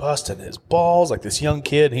is busting his balls, like this young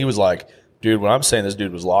kid. And he was like, dude, when I'm saying this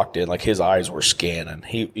dude was locked in, like his eyes were scanning.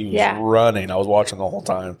 He was running. I was watching the whole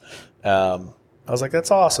time. I was like, that's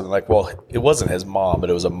awesome. Like, well, it wasn't his mom, but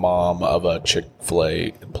it was a mom of a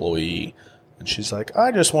Chick-fil-A employee. And she's like,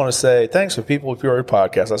 I just want to say thanks for People with Peoria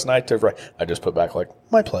podcast. That's nice to I just put back like,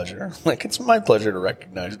 my pleasure. Like, it's my pleasure to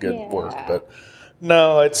recognize good work. But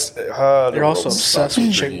no, it's You're also obsessed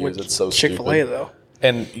with It's so Chick-fil-A, stupid. though.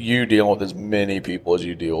 And you dealing with as many people as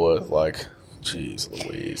you deal with, like, geez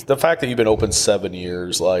Louise. The fact that you've been open 7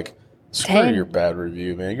 years, like, screw 10. your bad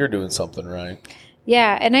review, man. You're doing something right.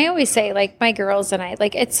 Yeah, and I always say, like, my girls and I,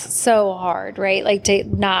 like, it's so hard, right? Like, to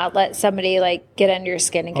not let somebody, like, get under your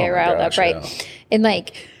skin and get my riled gosh, up, right? yeah. And,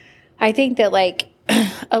 like, I think that, like,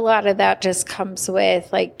 a lot of that just comes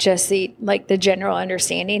with, like, just the general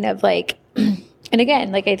understanding of, like, and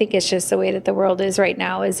again, like, I think it's just the way that the world is right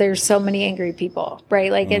now is there's so many angry people,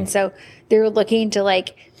 right? Like, and so they're looking to,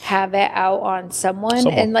 like, have it out on someone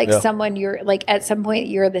and, like, someone you're, like, at some point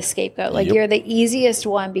you're the scapegoat. Like, you're the easiest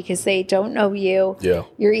one because they don't know you. Yeah.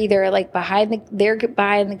 You're either, like, they're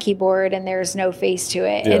behind the keyboard and there's no face to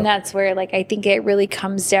it. Yeah. And that's where, like, I think it really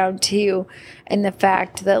comes down to, and the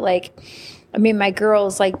fact that, like, I mean, my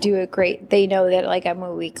girls, like, do it great. They know that, like, I'm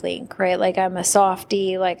a weak link, right? Like, I'm a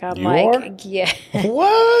softie. Like, I'm You like, are? yeah.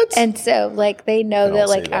 What? And so, like, they know don't that,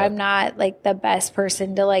 say like, that. I'm not, like, the best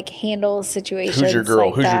person to, like, handle situations. Who's your girl?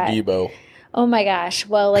 like Who's that. your Debo? Oh my gosh.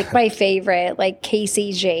 Well, like, my favorite, like,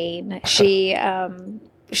 Casey Jane.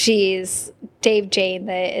 She's Dave Jane,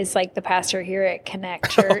 that is, like, the pastor here at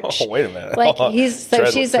Connect Church. Oh, wait a minute. Like, she's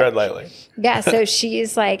tread lightly. yeah, so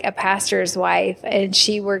she's like a pastor's wife, and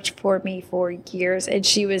she worked for me for years, and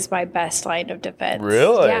she was my best line of defense.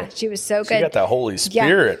 Really? Yeah, she was so She good. got that Holy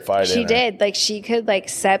Spirit fight in She her. did. Like, she could, like,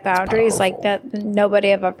 set boundaries like that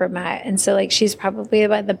nobody I've ever met. And so, like, she's probably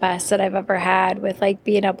about the best that I've ever had with, like,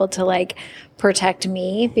 being able to, like, protect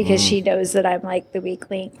me because she knows that I'm, like, the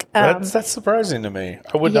weak link. That's surprising to me.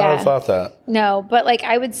 I would not have thought that. No, but, like,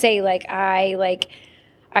 I would say, like,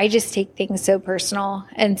 I just take things so personal.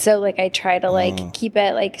 And so, like, I try to, like, keep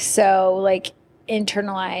it, like, so, like,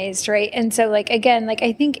 internalized, right? And so, like, again, like,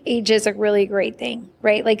 I think age is a really great thing,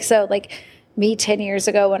 right? Like, so, like, me 10 years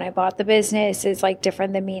ago when I bought the business is, like,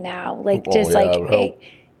 different than me now. Like, Oh, just, yeah, I like, would hope.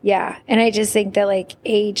 yeah. And I just think that, like,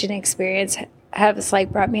 age and experience have,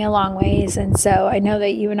 like, brought me a long ways. And so I know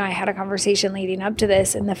that you and I had a conversation leading up to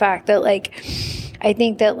this, and the fact that, like, I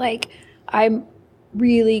think that, like, I'm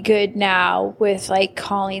really good now with like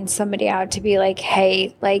calling somebody out to be like,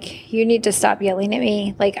 hey, like you need to stop yelling at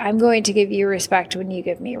me. Like I'm going to give you respect when you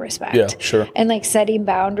give me respect. Yeah, sure. And like setting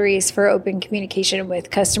boundaries for open communication with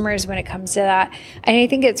customers when it comes to that. And I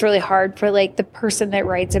think it's really hard for like the person that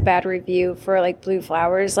writes a bad review for like Blue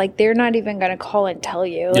Flowers. Like they're not even going to call and tell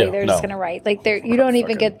you. Like Yeah, they're just no. going to write. Like you don't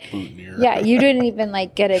even get. Yeah, you didn't even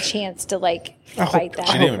like get a chance to like fight that.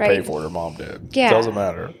 She didn't even right? pay for it. Her mom did. Yeah. Doesn't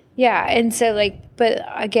matter. Yeah. And so like, but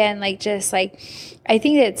again, like just like, I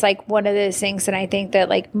think it's like one of those things. And I think that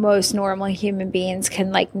like most normal human beings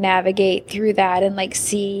can like navigate through that and like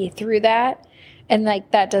see through that. And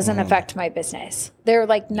like, that doesn't affect my business. They're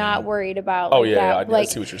like not worried about like Oh, yeah, that. I Like,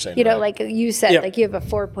 see what you're saying, you know, right. like you said, Yeah. like you have a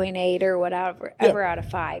 4.8 or whatever ever out of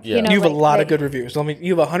 5. Yeah. You know, You have like, a lot they- of good reviews. I mean,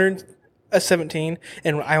 you have 117,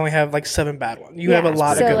 and I only have like 7 bad ones. You have a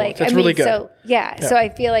lot of good ones. That's really good. So so I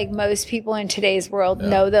feel like most people in today's world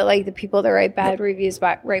know that like the people that write bad reviews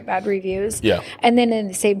write bad reviews. Yeah. And then in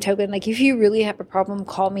the same token, like if you really have a problem,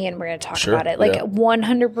 call me and we're gonna talk Sure, about it. Like yeah.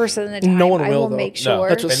 100% of the time, No one I will, will though. make No. sure.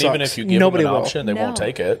 That's what And even sucks. if you give Nobody them an will. option, they won't No.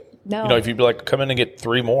 take it. No. You know, if you'd be like, come in and get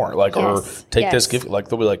 3 more, like, or Yes. take this Yes. gift, like,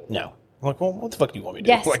 they'll be like, no. I'm like, well, what the fuck do you want me to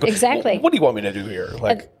do? Yes, Like, exactly. What do you want me to do here?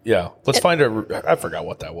 Like, yeah, let's find I forgot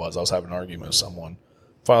what that was. I was having an argument with someone.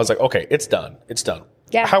 Finally, I was like, okay, it's done. It's done.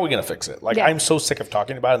 Yeah. How are we going to fix it? Like, Yeah. I'm so sick of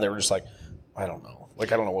talking about it. And they were just like, I don't know.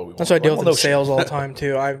 Like, I don't know what we want. That's what I deal Like, with well, in no shit. sales all the time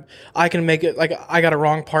too. I can make it like I got a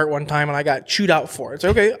wrong part one time and I got chewed out for it. It's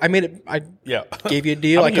okay. I made it. I Yeah. gave you a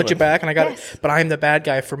deal. I'm I cut you human. back and I got Yes. it. But I'm the bad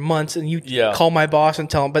guy for months. And you Yeah. call my boss and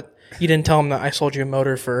tell him, but you didn't tell him that I sold you a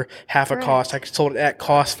motor for half a cost. I sold it at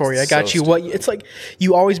cost for you. I got So you what. It's like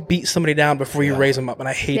you always beat somebody down before you raise them up, and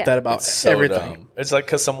I hate Yeah. that about It's so everything. dumb. It's like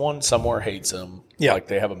because someone somewhere hates them. Yeah. Like,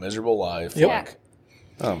 they have a miserable life. Yep. Like,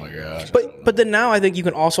 oh, my gosh. But then now I think you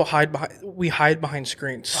can also hide behind. We hide behind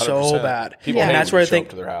screens so 100%. bad, People and hate that's when where I you show up think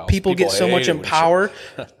to their house. people get People so much hate it in when you power.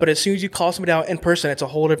 But as soon as you call somebody out in person, it's a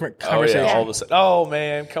whole different Oh, conversation. yeah, all of a sudden. Oh,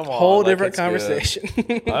 man, come on. Whole Like, different it's good.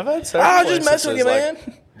 conversation. I've had several I was just messing with you, instances,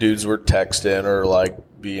 man. Dudes were texting or like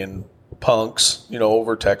being punks, you know,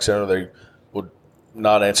 over texting, or they would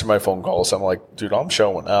not answer my phone calls. I'm like, dude, I'm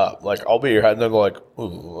showing up. Like, I'll be here. And they're like,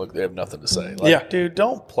 ooh, like they have nothing to say. Like, Yeah. dude,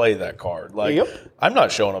 don't play that card. Like, Yep. I'm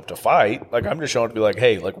not showing up to fight. Like, I'm just showing up to be like,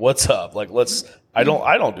 hey, like, what's up? Like, I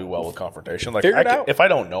don't do well with confrontation. Like, Figure it out. if I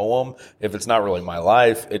don't know them, if it's not really my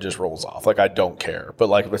life, it just rolls off. Like, I don't care. But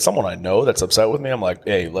like, if it's someone I know that's upset with me, I'm like,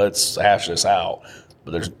 hey, let's hash this out.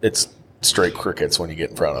 But it's straight crickets when you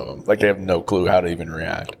get in front of them. Like, they have no clue how to even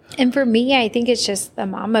react. And for me, I think it's just the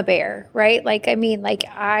mama bear, right? Like, I mean, like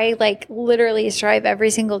I like literally strive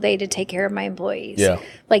every single day to take care of my employees. Yeah.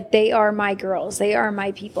 Like they are my girls, they are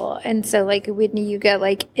my people. And so like when you get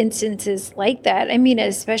like instances like that, I mean,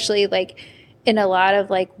 especially like in a lot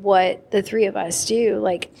of like what the 3 of us do,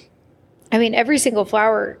 like, I mean, every single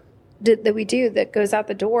flower that we do that goes out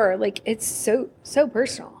the door, like it's so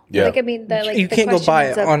personal. Yeah. Like, I mean, You can't go buy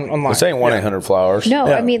it online. This ain't 1-800-Flowers. No,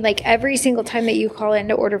 Yeah. I mean, like every single time that you call in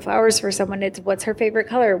to order flowers for someone, it's what's her favorite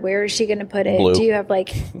color? Where is she going to put it? Blue. Do you have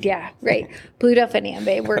like, yeah, right. Blue delphinium,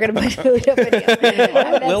 babe. We're going to put blue delphinium.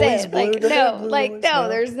 That's Lily's it. blue, Like, does it no, have blue like, ones? no, No.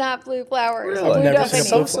 there's not blue flowers. Really? Blue I've never seen a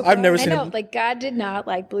delphinium. blue. I've never I seen know, a like God did not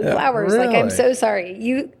like blue flowers. Like, I'm Really? so sorry.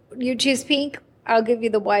 You choose pink. I'll give you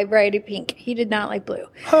the wide variety of pink. He did not like blue.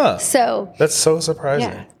 Huh. So That's so surprising.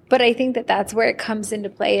 yeah. But I think that that's where it comes into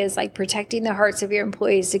play is like protecting the hearts of your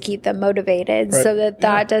employees to keep them motivated so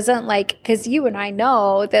that doesn't like, because you and I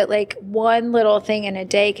know that like one little thing in a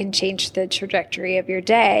day can change the trajectory of your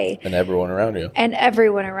day And everyone around you. and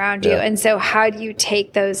everyone around you. Yeah. And so how do you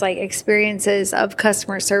take those like experiences of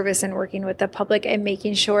customer service and working with the public and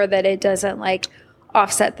making sure that it doesn't like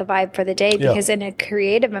offset the vibe for the day? Yeah. Because in a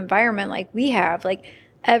creative environment like we have, like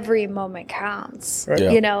every moment counts,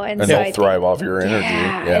 Yeah. you know? And so they'll I think- thrive off your energy.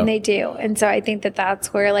 yeah, and they do. And so I think that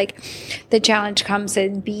that's where like the challenge comes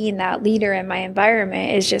in being that leader in my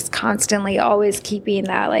environment is just constantly always keeping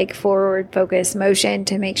that like forward focused motion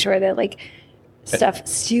to make sure that like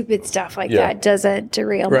stupid stuff like Yeah. that doesn't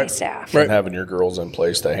derail my Right. staff. Right. And having your girls in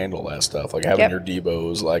place to handle that stuff, like having Yep. your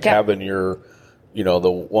Debos, like Yep. having your, you know,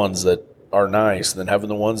 the ones that are nice, and then having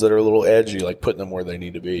the ones that are a little edgy, like putting them where they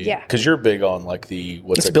need to be. Yeah. Because you're big on like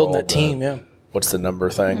what's It's it building called? that team, yeah. What's the number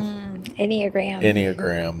thing? Enneagram.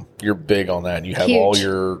 Enneagram. You're big on that. And you have Huge. all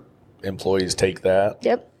your employees take that.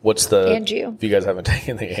 Yep. What's the? And you. If you guys haven't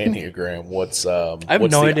taken the Enneagram, what's I have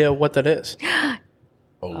what's no the- idea what that is.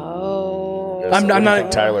 Oh. Yes, I'm what do you not-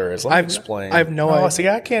 think Tyler is. Let me I've- explain. I have no Oh, idea. see,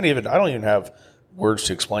 I don't even have words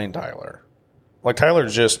to explain Tyler. Like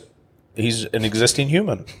Tyler's just he's an existing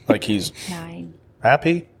human. Like he's 9.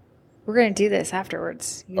 happy, we're gonna do this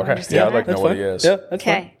afterwards. You Okay. understand Yeah, I'd like that? to know what he is. Yeah, that's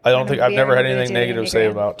fine. Okay. I don't think I've never had anything negative negative to say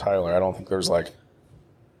about Tyler. I don't think there's like,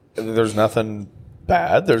 there's nothing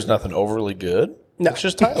bad. There's nothing overly good. No. It's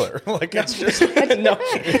just Tyler. Like it's just, No,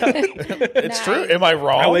 it's true. Am I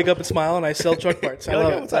wrong? I wake up and smile and I sell truck parts. I You're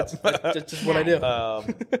like, love it. That's just what I do.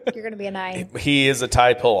 You're gonna be a 9. He is a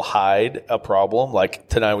type he'll hide a problem, like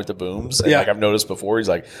tonight with the booms. And Yeah. like I've noticed before, he's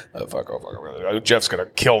like, oh, fuck, Jeff's going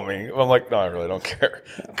to kill me. I'm like, no, I really don't care.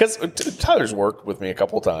 Because Tyler's worked with me a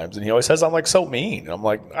couple times, and he always says I'm like so mean. And I'm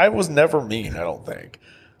like, I was never mean, I don't think.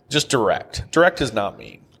 Just direct. Direct is not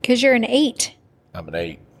mean. Because you're an 8. I'm an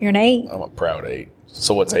 8. You're an 8. I'm a proud 8.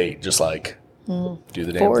 So what's 8? Just like do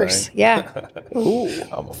the damn Force. thing. Yeah. Ooh.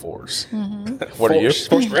 I'm a force. What are you?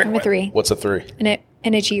 I'm a 3. What's a 3?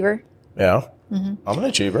 An achiever. Yeah. I'm an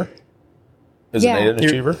achiever. Is Yeah. an 8 an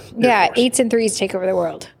achiever? Yeah. 8s and 3s take over the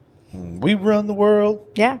world. We run the world.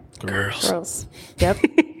 Yeah. Girls. Yep.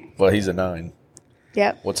 Well, he's a 9.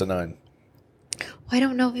 Yep. What's a 9? Well, I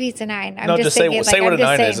don't know if he's a 9. I'm No, just just say, thinking, say like, what I'm a just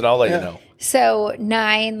 9 saying. is, and I'll let Yeah. you know. So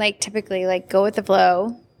 9, like typically, like go with the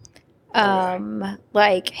flow.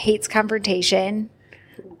 Like hates confrontation.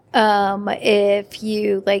 If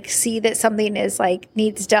you like see that something is like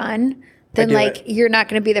needs done, then do like it. you're not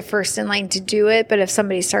going to be the first in line to do it. But if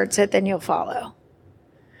somebody starts it, then you'll follow.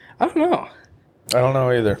 I don't know. I don't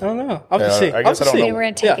know either. I don't know. I'll Yeah, just see. I guess I don't I know. mean, we're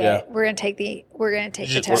going to take Yeah. it. We're going to take the. We're going to take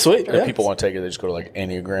the Just- test. Sweet. If Yeah. people want to take it, they just go to like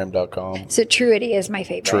Enneagram.com. So Truity is my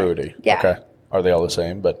favorite. Truity. Yeah. Okay. Are they all the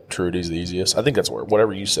same? But Truity's the easiest. I think that's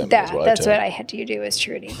whatever you send me is what That's I what take. I had to do is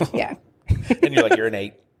Truity. Yeah. And you're like, you're an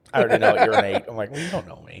 8. I already know you're an 8. I'm like, well, you don't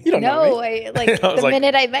know me. You don't know No, me. I like I was the like-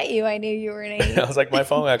 minute I met you, I knew you were an 8. I was like, my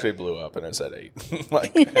phone actually blew up and it said 8.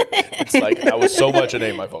 Like, it's like I was so much an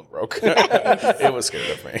 8, my phone broke. It was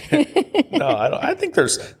scared of me. No, I don't. I think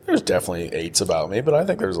there's definitely 8s about me, but I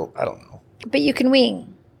think there's I don't know. But you can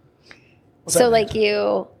wing. What's So that like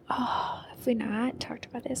you, have we not talked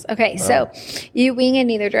about this? Okay, so you wing in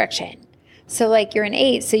either direction. So like you're an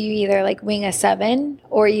 8, so you either like wing a 7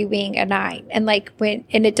 or you wing a 9, and like and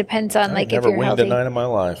it depends on like I've if never you're winged healthy. a 9 in my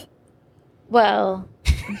life. Well,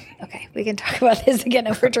 okay, we can talk about this again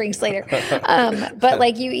over drinks later. But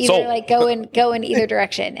like you either Sold. like go in either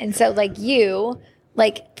direction, and so like you.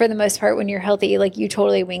 Like for the most part, when you're healthy, like you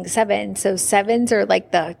totally wing 7. So 7s are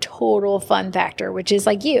like the total fun factor, which is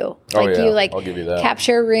like you. Like yeah. you like I'll give you that.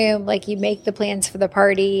 capture a room, like you make the plans for the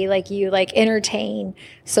party, like you like entertain.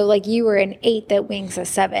 So like you were an 8 that wings a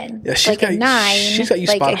 7. Yeah, she's like got- a 9. she's got you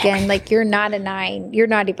like spot on. again, like you're not a 9. You're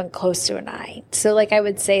not even close to a 9. So like I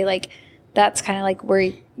would say like that's kind of like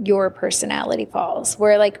where your personality falls.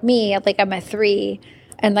 Where like me, like I'm a 3.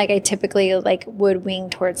 And like I typically like would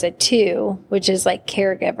wing towards a 2, which is like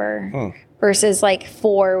caregiver, versus like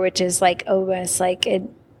 4, which is like almost like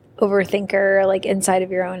an overthinker, like inside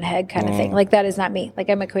of your own head kind of thing. Like that is not me. Like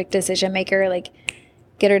I'm a quick decision maker. Like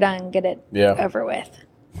get her done, get it over with.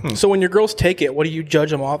 So when your girls take it, what do you judge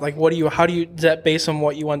them off? Like, how do you, is that based on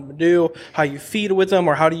what you want them to do? How you feed with them?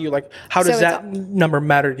 Or how does So it's that number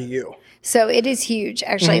matter to you? So it is huge,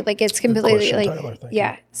 actually. Like it's completely question, like Tyler. Thank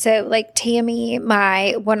yeah. So like Tammy,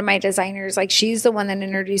 one of my designers, like she's the one that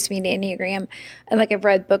introduced me to Enneagram, and like I've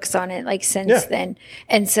read books on it like since then.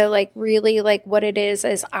 And so like really like what it is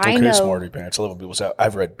I Okay, know smarty pants. I love when people say,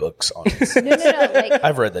 I've read books on this. no like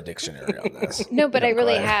I've read the dictionary on this. no, but I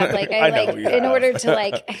really have like I know like you in have. order to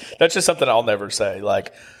like That's just something I'll never say.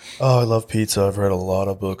 Like, oh, I love pizza. I've read a lot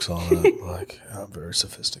of books on it. Like, I'm very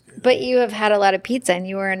sophisticated. but you have had a lot of pizza and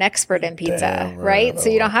you were an expert in pizza, Damn right, right? I So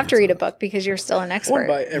you don't love have to read a book because you're still an One expert.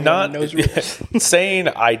 by everyone Not knows rules. saying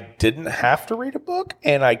I didn't have to read a book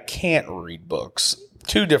and I can't read books.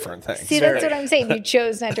 Two different things. See, that's what I'm saying. You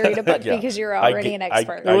chose not to read a book Yeah. because you're I already ga- an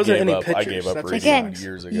expert. There wasn't gave any up- I pictures. gave up That's reading Again,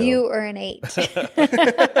 years ago. you are an 8.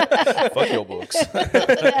 Fuck your books.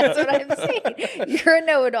 That's what I'm saying. You're a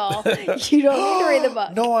know-it-all. You don't need to read the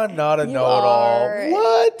book. No, I'm not a You know-it-all. are.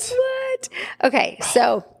 What? What? Okay,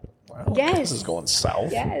 so Wow, Yes. This is going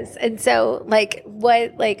south. yes, and so like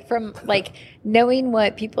what like from like knowing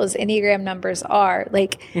what people's Enneagram numbers are,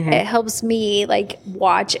 like it helps me like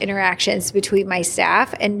watch interactions between my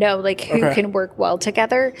staff and know like who Okay. can work well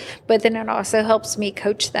together. But then it also helps me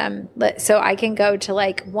coach them, so I can go to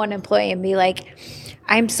like one employee and be like,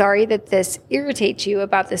 I'm sorry that this irritates you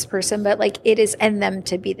about this person, but like it is in them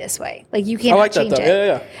to be this way. Like you can't I like that, change though. it.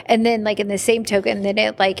 Yeah. And then like in the same token, then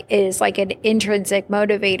it like is like an intrinsic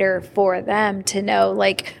motivator for them to know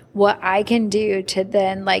like what I can do to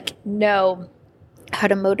then like know how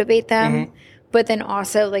to motivate them, but then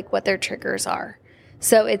also like what their triggers are.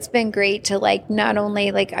 So it's been great to like not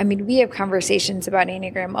only like, I mean, we have conversations about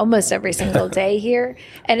Enneagram almost every single day here.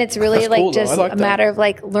 And it's really That's like cool, though. just I like a that. matter of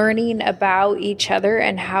like learning about each other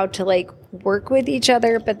and how to like work with each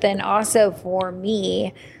other. But then also for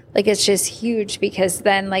me, like it's just huge because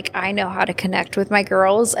then like I know how to connect with my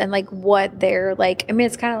girls and like what they're like. I mean,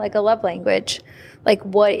 it's kind of like a love language. Like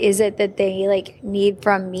what is it that they like need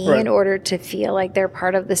from me Right. in order to feel like they're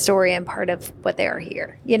part of the story and part of what they are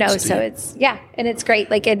here, you know? So it's, yeah. And it's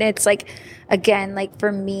great. Like, and it's like, again, like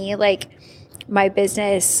for me, like my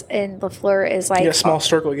business in LaFleur is like You got a small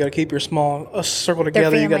circle. You got to keep your small circle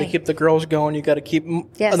together. You got to family. keep the girls going. You got to keep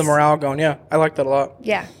Yes. the morale going. Yeah, I like that a lot.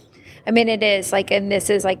 Yeah. I mean, it is like, and this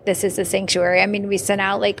is the sanctuary. I mean, we sent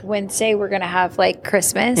out like Wednesday, we're going to have like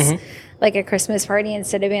Christmas, Mm-hmm. like a Christmas party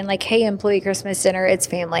instead of being like, hey, employee Christmas dinner, it's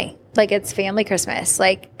family. Like it's family Christmas.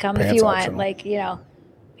 Like come if Pants you want, optional. like, you know,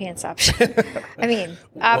 pants option. I mean,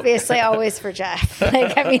 obviously always for Jeff.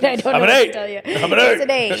 Like, I mean, I don't know I'm an what eight. to tell you. I'm an It's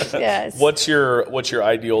eight. an 8. Yes. What's your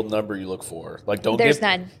ideal number you look for? Like, don't There's give.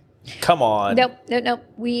 none. Come on. Nope.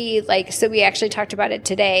 We like, so we actually talked about it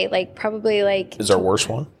today. Like probably like, Is our worst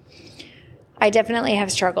one? I definitely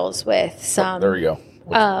have struggles with some. There we go.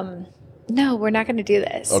 No, we're not going to do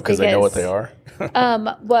this. Oh, because they know what they are.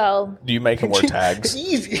 Well, Do you make them wear tags?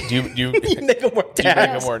 Easy. Do you Make them more do you make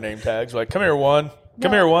tags. them wear name tags? Like, come here, one.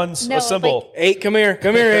 Come No. here, one's No, a symbol. 8, come here.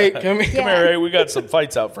 Come here, 8. Come here. Come here, hey, we got some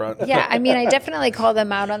fights out front. yeah, I mean, I definitely call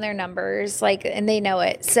them out on their numbers, like, and they know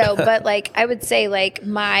it. So, but like, I would say, like,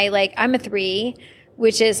 I'm a 3,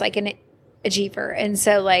 which is like an achiever, and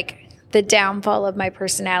so like the downfall of my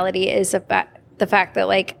personality is the fact that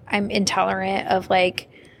like I'm intolerant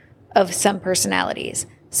of some personalities.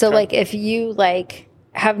 So like, if you like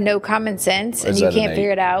have no common sense and Is you that an can't 8?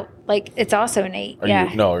 figure it out, like it's also an 8.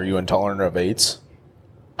 Are you intolerant of 8s?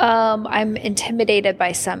 I'm intimidated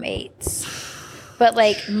by some 8s, but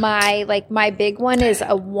like my big one is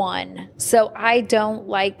a 1. So I don't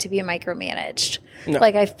like to be micromanaged. No.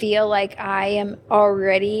 Like I feel like I am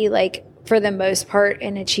already like for the most part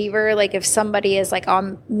an achiever. Like if somebody is like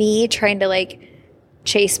on me trying to like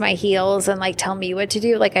chase my heels and like tell me what to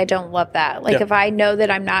do, like I don't love that. Like Yeah. if I know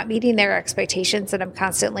that I'm not meeting their expectations and I'm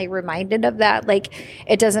constantly reminded of that, like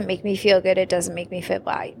it doesn't make me feel good, it doesn't make me feel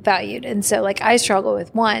valued. And so like I struggle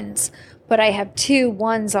with 1s, but I have 2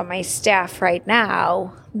 1s on my staff right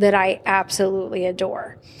now that I absolutely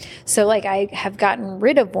adore. So like I have gotten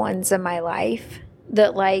rid of 1s in my life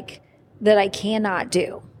that I cannot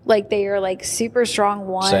do. Like they are like super strong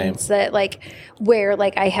 1s Same. that like where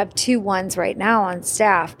like I have 2 1s right now on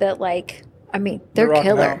staff that like, I mean, they're rocking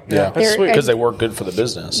killer. out. Yeah, that's They're- sweet. Because they work good for the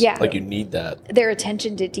business. Yeah. Like you need that. their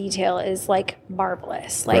attention to detail is like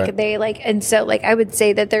marvelous. Like Right. they like, and so like I would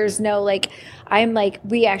say that there's no like, I'm like,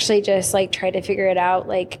 we actually just like try to figure it out.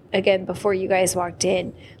 Like again, before you guys walked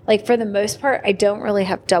in, like for the most part, I don't really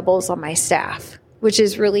have doubles on my staff, which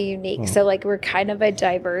is really unique. So like we're kind of a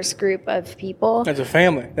diverse group of people. As a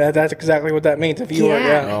family. That's exactly what that means. If you are, Yeah. I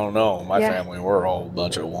yeah. don't know. My Yeah. family, we're all a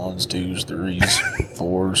bunch of 1s, 2s, 3s,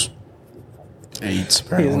 4s, 8s. He has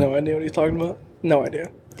Apparently. no idea what he's talking about. No idea.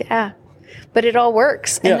 Yeah. But it all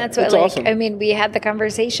works. And Yeah, that's what it's like awesome. I mean, we had the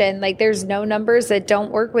conversation. Like there's no numbers that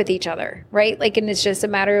don't work with each other, right? Like and it's just a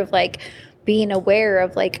matter of like being aware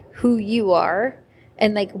of like who you are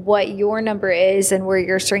and like what your number is and where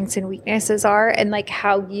your strengths and weaknesses are and like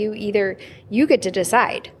how you get to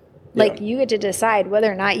decide. Like Yeah. you get to decide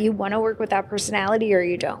whether or not you want to work with that personality or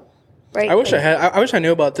you don't. Right? I wish Like, I wish I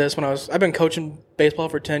knew about this when I've been coaching baseball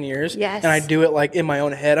for 10 years. Yes. And I do it like in my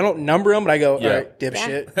own head. I don't number them, but I go, Yeah. all right,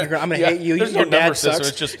 dipshit. I'm going to Yeah, hate you. there's Your no dad number system. sucks.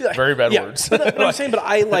 It's just very bad Yeah. words. But I'm saying, but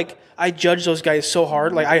I judge those guys so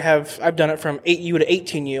hard. Like I've done it from 8U to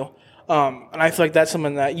 18U. And I feel like that's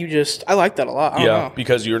something that I like that a lot. I don't Yeah, know.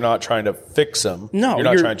 because you're not trying to fix them. No, you're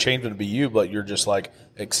not you're- trying to change them to be you, but you're just like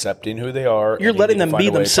accepting who they are. You're and you letting need to them find be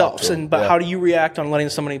a way to talk themselves, to them. but Yeah. how do you react on letting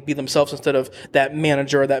somebody be themselves instead of that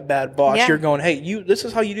manager or that bad boss? Yeah. You're going, hey, this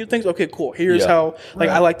is how you do things. Okay, cool. Here's Yeah. how. Like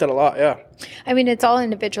I like that a lot. Yeah. I mean, it's all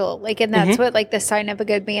individual. Like, and that's what like the sign of a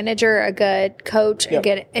good manager, a good coach, a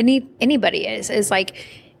good anybody is like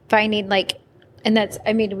finding like, and that's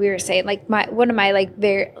I mean, we were saying like one of my like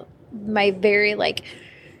very like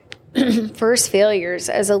first failures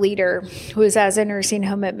as a leader was as a nursing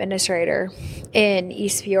home administrator in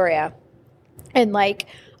East Peoria, and like.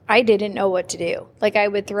 I didn't know what to do. Like I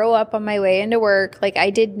would throw up on my way into work. Like I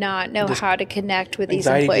did not know how to connect with these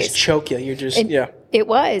Anxiety employees. just choke you. You're just And yeah. It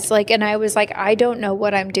was like, and I was like, I don't know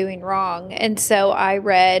what I'm doing wrong. And so I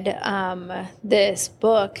read this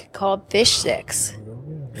book called Fish Sticks.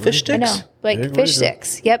 Fish I know, sticks. like Big Fish reader.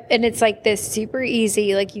 Sticks. Yep. And it's like this super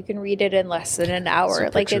easy, like you can read it in less than an hour. Some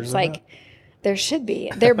Like pictures it's of like, There should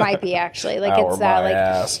be. There might be actually. Like Hour it's that my like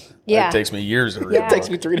ass. Yeah. It takes me years to read. Yeah. It takes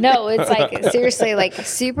me 3 days. No, it's like seriously like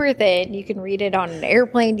super thin. You can read it on an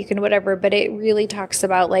airplane, you can whatever, but it really talks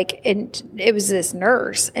about like, and it was this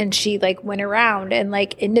nurse and she like went around and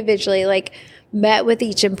like individually like met with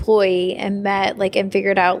each employee and met like and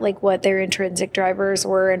figured out like what their intrinsic drivers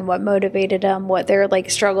were and what motivated them, what their like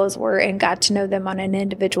struggles were, and got to know them on an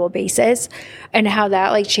individual basis and how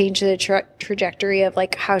that like changed the trajectory of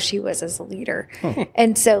like how she was as a leader.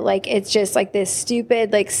 And so like it's just like this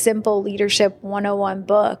stupid like simple leadership 101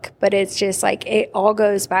 book, but it's just like it all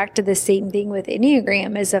goes back to the same thing with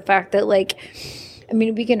Enneagram, is the fact that like I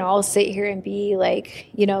mean, we can all sit here and be like,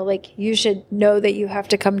 you know, like you should know that you have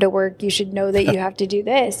to come to work. You should know that you have to do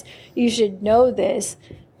this. You should know this.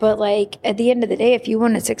 But like at the end of the day, if you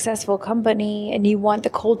want a successful company and you want the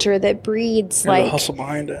culture that breeds, There's like a hustle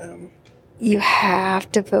behind it. you have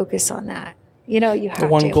to focus on that. You know, you have The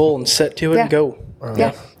one to. goal and set to it Yeah. and go.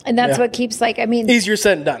 Yeah. And that's Yeah. what keeps like, I mean, Easier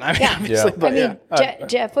said than done. I mean, Yeah. obviously, Yeah. but I mean, yeah.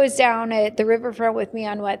 Jeff was down at the riverfront with me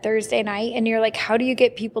on Thursday night, and you're like, how do you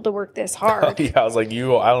get people to work this hard? Yeah, I was like, I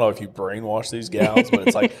don't know if you brainwash these gals, but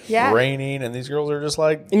it's like Yeah. raining, and these girls are just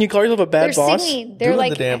like And you call yourself a bad They're boss? singing. They're doing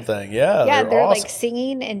like the damn thing. Yeah, Yeah, they're awesome. like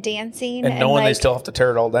singing and dancing, and knowing they like, still have to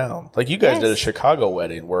tear it all down. Like you guys did a Yes. Chicago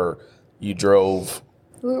wedding where you drove,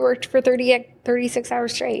 we worked for 36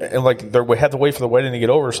 hours straight and like we had to wait for the wedding to get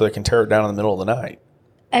over so they can tear it down in the middle of the night.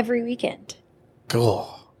 every weekend, Cool.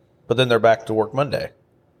 But then they're back to work Monday.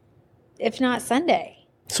 if not Sunday.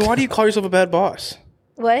 So why do you call yourself a bad boss?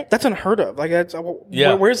 What? That's unheard of. Like, that's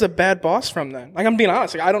Yeah. where's the bad boss from then? Like, I'm being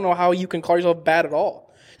honest. Like, I don't know how you can call yourself bad at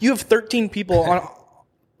all. You have 13 people on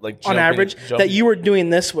Like on average that you were doing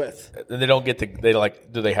this with. and they don't get to. They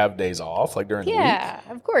like. Do they have days off like during the week? Yeah,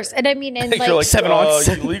 of course. And I mean, and You're like, 7 on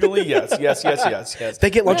 7. legally, yes. They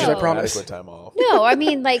get lunches, No. I promise. Adequate time off. no, I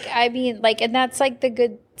mean, like, and that's like the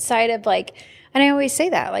good side of like, and I always say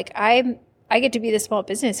that, like, I get to be the small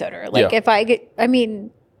business owner. Like, Yeah.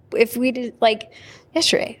 if we did like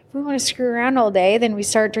yesterday, if we want to screw around all day, then we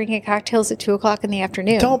start drinking cocktails at 2:00 in the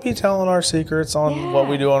afternoon. Don't be telling our secrets on what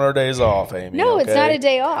we do on our days off, Amy. No, it's okay? not a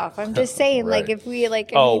day off. I'm just saying, Right. like, if we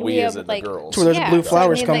like, I Oh, mean, we as have in like the girls. That's where those Yeah, blue so I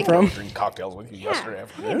flowers mean, come like- from. Drink cocktails with you yesterday I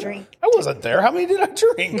afternoon. drink. I wasn't there. How many did I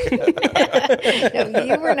drink? No,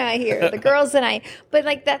 you were not here. The girls and I. But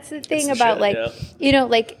like that's the thing about shit, like yeah. you know,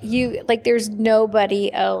 like you like there's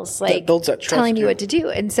nobody else like builds that trust, telling you too. what to do.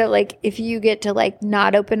 And so like if you get to like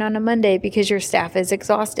not open on a Monday because your staff is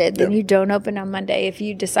exhausted, then you don't open on Monday. If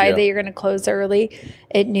you decide Yeah. that you're gonna close early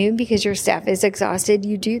at noon because your staff is exhausted,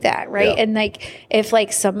 you do that, right? Yeah. And like if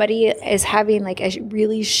like somebody is having like a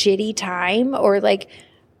really shitty time, or like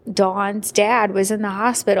Dawn's dad was in the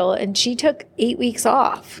hospital and she took 8 weeks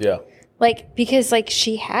off. Yeah. Like, because like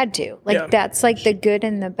she had to, like, Yeah. that's like the good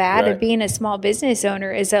and the bad Right. of being a small business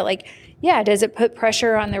owner, is that like, yeah, does it put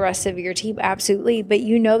pressure on the rest of your team? Absolutely. But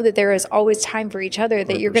you know that there is always time for each other,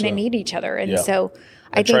 that you're going to 100%. need each other. And Yeah. so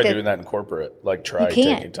I I try think doing that in corporate. Like try You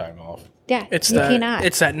can't. taking time off. yeah, It's you that cannot.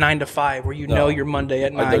 it's that 9 to 5 where you know you're Monday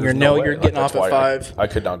at 9. There's You no know way. you're Like, getting that's off at why 5. I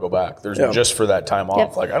could not go back. There's Yeah. just for that time off.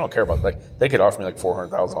 Yep. Like I don't care about like they could offer me like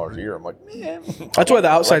 $400,000 a year. I'm like, man. That's why the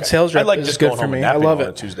outside sales I rep like is just good going for home and me. I napping love on a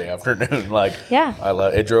it. Tuesday afternoon. Like, Yeah.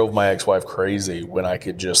 it drove my ex-wife crazy when I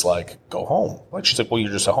could just like go home. Like she's like, well,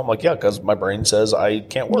 you're just at home. Like, yeah, because my brain says I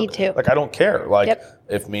can't work. Me too. Like I don't care. Like Yep.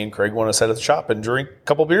 if me and Craig want to sit at the shop and drink a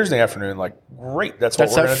couple beers in the afternoon, like great. That's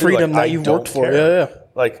That's what we're that gonna freedom do. Like, that I you've don't worked for. care. Yeah, yeah.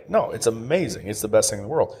 Like, no, it's amazing. It's the best thing in the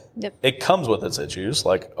world. Yep. It comes with its issues.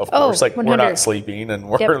 Like, of Oh, course, like we're 100. not sleeping and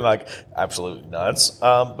we're Yep. like absolutely nuts.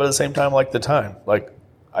 But at the same time, like the time, like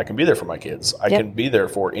I can be there for my kids. I Yep. can be there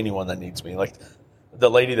for anyone that needs me. Like the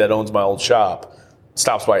lady that owns my old shop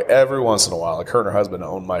stops by every once in a while. Like her and her husband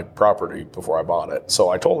owned my property before I bought it. So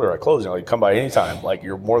I told her I closed, like come by anytime. Like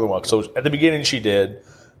you're more than welcome. So at the beginning she did.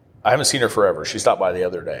 I haven't seen her forever. She stopped by the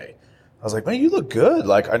other day. I was like, man, you look good.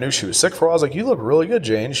 Like, I knew she was sick for a while. I was like, you look really good,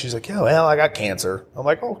 Jane. She's like, yeah, well, I got cancer. I'm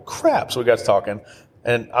like, oh, crap. So we got to talking.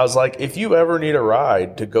 And I was like, if you ever need a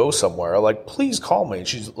ride to go somewhere, like, please call me. And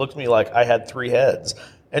she looked at me like I had 3 heads.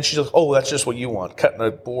 And she's like, oh, that's just what you want, cutting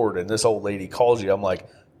a board. And this old lady calls you. I'm like,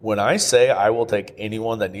 when I say I will take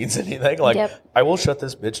anyone that needs anything, like, Yep. I will shut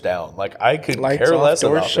this bitch down. Like, I could Lights care off, less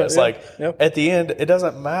doors about shut, this. yeah. Like, Yep. at the end, it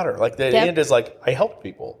doesn't matter. Like, the Yep. end is like, I help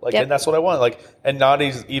people. Like, Yep. and that's what I want. Like, and not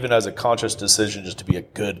even as a conscious decision just to be a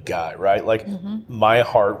good guy, right? Like, my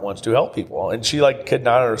heart wants to help people. And she, like, could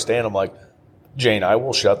not understand. I'm like, Jane, I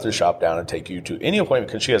will shut the shop down and take you to any appointment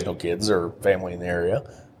because she has no kids or family in the area.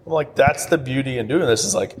 I'm like, that's the beauty in doing this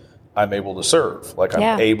is like, I'm able to serve. Like, I'm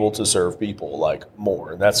Yeah. able to serve people, like,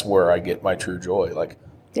 more. And that's where I get my true joy. Like,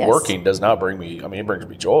 Yes. Working does not bring me, I mean, it brings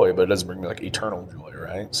me joy, but it doesn't bring me like eternal joy,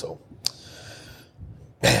 right? So,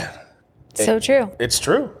 man. So true. It's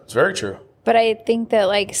true. It's very true. But I think that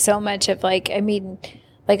like so much of like, I mean,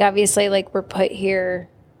 like obviously like we're put here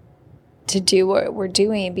to do what we're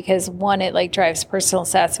doing because one, it like drives personal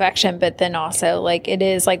satisfaction, but then also like it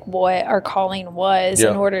is like what our calling was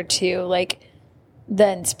in order to like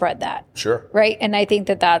then spread that. Sure. Right. And I think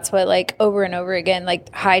that that's what like over and over again,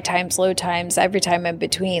 like high times, low times, every time in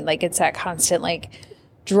between, like it's that constant like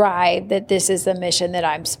drive that this is the mission that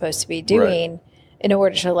I'm supposed to be doing in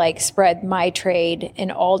order to like spread my trade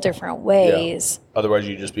in all different ways. Yeah. Otherwise,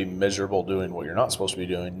 you'd just be miserable doing what you're not supposed to be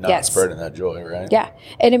doing, not spreading that joy, right? Yeah.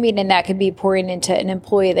 And I mean, and that could be pouring into an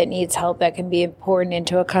employee that needs help. That can be pouring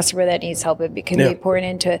into a customer that needs help. It can be pouring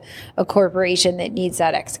into a corporation that needs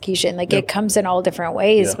that execution. Like it comes in all different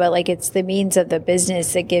ways, but like it's the means of the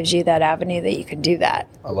business that gives you that avenue that you can do that.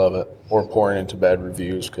 I love it. Or pouring into bad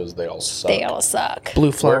reviews because they all suck. They all suck. Blue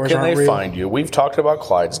Where flowers can aren't they real. find you? We've talked about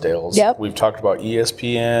Clydesdales. Yep. We've talked about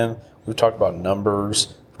ESPN. We've talked about numbers.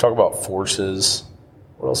 We've talked about forces.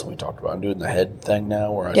 What else have we talked about? I'm doing the head thing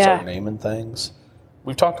now where I start naming things.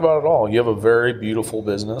 We've talked about it all. You have a very beautiful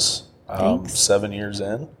business. 7 years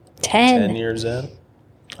in. 10 years in.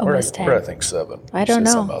 Almost 10. Where I think 7. I don't You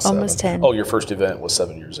said know. something about Almost 10. Oh, your first event was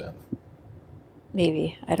 7 years in.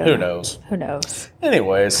 Maybe. I don't know. Who knows? Who knows?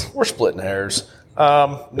 Anyways, we're splitting hairs.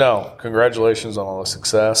 No, congratulations on all the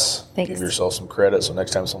success. Thanks. Give yourself some credit. So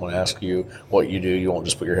next time someone asks you what you do, you won't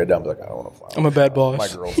just put your head down and be like, I don't want to fly. I'm a bad boss. My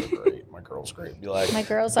girls are great. My girls great. Be like, My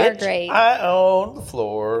girls are "Bitch, great. I own the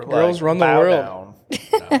floor. Girls Like, run the bow world." down."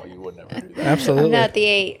 No, you would never do that. Absolutely. I'm not the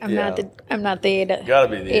 8. I'm Yeah. not the 8. Gotta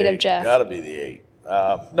be the 8 8 of Jeff. Gotta be the 8.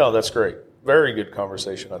 No, that's great. Very good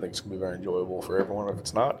conversation. I think it's going to be very enjoyable for everyone. If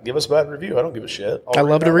it's not, give us a bad review. I don't give a shit. I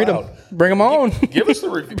love to read them. Bring them on. Give us the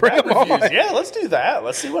review. Bring bad 'em on. reviews. Yeah, let's do that.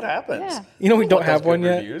 Let's see what happens. Yeah. You know we don't Want those have one good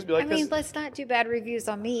yet. reviews. Be like, I mean, this- let's not do bad reviews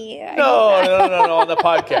on me. no, on the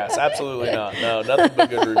podcast. Absolutely not. No, nothing but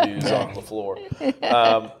good reviews on the floor.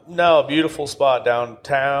 No, beautiful spot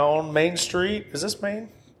downtown, Main Street. Is this Main?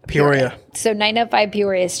 Peoria. So 905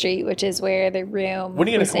 Peoria Street, which is where the room When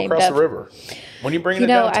are you going was to come named across the after. river? When are you bringing You it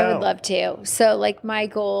know, downtown? I would love to. So, like, my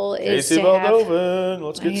goal is Casey to have. Moldovan.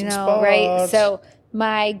 Let's get You some know, spots. right? So,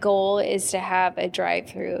 my goal is to have a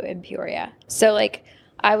drive-through in Peoria. So, like,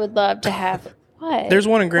 I would love to have what? There's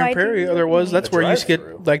one in Why Grand do you Prairie. look There at was. me? That's where you used to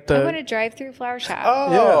drive-through. get like I want a the. drive-through flower shop.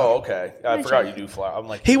 Oh, okay. I forgot check. you do flower. I'm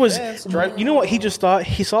like, He was. "Yes, drive You know what he just thought?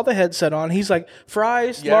 He saw the headset on. He's like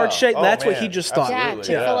fries, large shake. Oh, That's what man. he just thought. Yeah, Absolutely.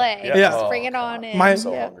 Chick-fil-A. Yeah. Just Oh, bring it on in. My- I'm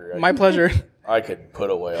so Yeah. hungry. My pleasure. I could put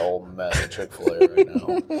away a whole mess of Chick-fil-A right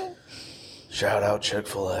now. Shout out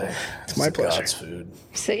Chick-fil-A. It's my pleasure. God's food.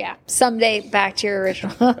 So yeah, someday back to your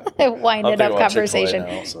original wind I'm it thinking up about conversation.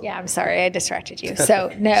 Chick-fil-A now, so. Yeah, I'm sorry, I distracted you. So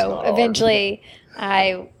It's no, not hard. eventually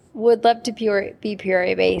I would love to be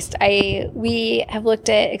Peoria based. We have looked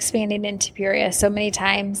at expanding into Peoria so many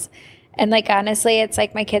times, and like honestly, it's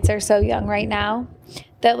like my kids are so young right now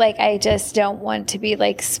that like I just don't want to be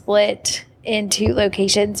like split into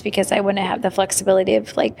locations because I want to have the flexibility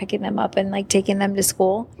of like picking them up and like taking them to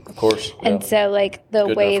school. Of course. And yeah. so, like, the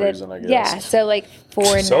Good way enough that, reason, I guess. yeah, so, like, for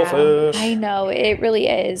now, Selfish. I know, it really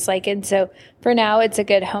is. Like, and so for now, it's a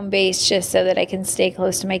good home base just so that I can stay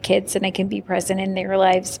close to my kids and I can be present in their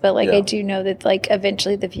lives. But, like, Yeah. I do know that, like,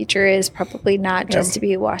 eventually the future is probably not just to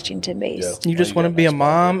be Washington based. You just want to be a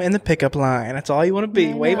mom in the pickup line. That's all you want to be.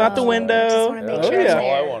 I Wave out the know. window. Just wanna make Yeah, sure that's I'm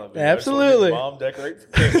all I there. want to be. Absolutely. Mom, decorate for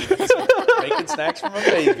Christmas. Making snacks for my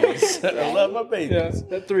babies. I love my babies.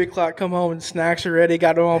 Yeah, at 3 o'clock, come home and snacks are ready.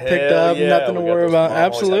 Got them all picked Hell up. yeah. Nothing to We got worry those- about. Mom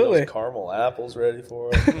always had those Absolutely. caramel apples ready for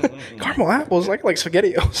us. Caramel apples like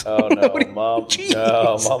SpaghettiOs. Oh no, Mom! Jeez.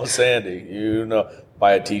 No, Mama Sandy. You know,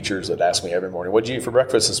 I had teachers that asked me every morning, "What'd you eat for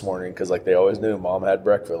breakfast this morning?" Because like they always knew Mom had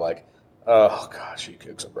breakfast. Like, oh gosh, she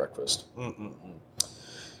cooks a breakfast.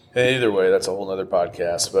 Either way, that's a whole nother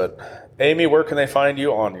podcast. But Amy, where can they find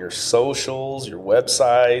you on your socials, your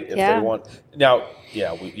website, if Yeah. they want? Now,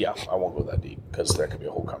 I won't go that deep because that could be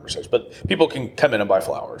a whole conversation. But people can come in and buy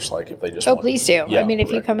flowers, like if they just. Oh, want please do. Yeah, I mean, if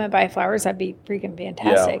you correct. come and buy flowers, that'd be freaking Yeah,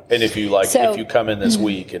 fantastic. and if you like, So- if you come in this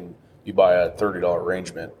week and you buy a $30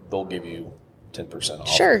 arrangement, they'll give you 10% off.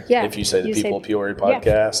 Sure, yeah. If you say the You People say- of Peoria Yeah,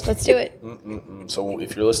 podcast. let's do it. So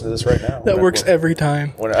if you're listening to this right now, That works every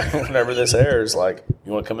time. Whenever this airs, like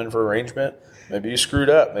you want to come in for arrangement, maybe you screwed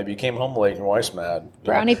up, maybe you came home late and your wife's mad. You know,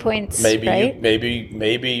 Brownie points, Maybe right?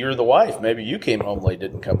 maybe you're the wife. Maybe you came home late,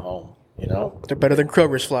 didn't come home. You know. They're better than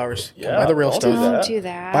Kroger's flowers. Yeah, Buy the real don't do stuff. that. Don't do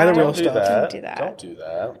that. Buy the real Don't do stuff. that. Don't do that. Don't do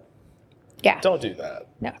that. Yeah. Don't do that.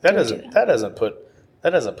 No, That don't do doesn't. That doesn't put That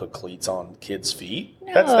doesn't put cleats on kids' feet.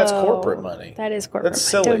 That's corporate money. That is corporate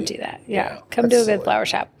That's money. silly. Don't do that. Yeah. Yeah, Come to a that's good silly. flower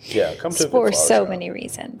shop. Yeah, come to a good For flower so shop. many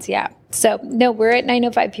reasons. Yeah. So, no, we're at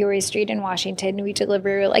 905 Peoria Street in Washington. We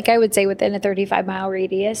deliver, like I would say, within a 35-mile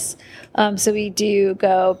radius. So we do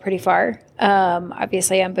go pretty far,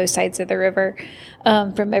 obviously on both sides of the river,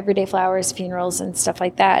 from everyday flowers, funerals, and stuff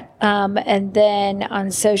like that. And then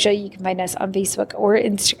on social, you can find us on Facebook or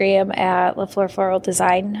Instagram at LaFleur Floral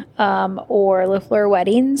Design or LaFleur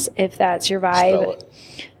Weddings, if that's your vibe. Spell it.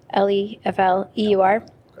 LEFLEUR.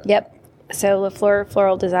 Yep. So LaFleur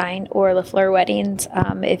Floral Design or LaFleur Weddings,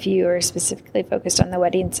 if you are specifically focused on the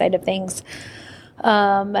wedding side of things.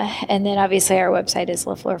 And then obviously our website is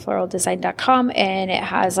lafleurfloraldesign.com, and it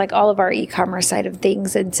has like all of our e-commerce side of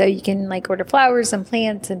things. And so you can like order flowers and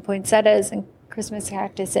plants and poinsettias and Christmas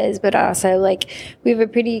cactuses, but also like we have a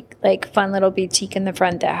pretty like fun little boutique in the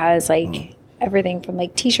front that has like everything from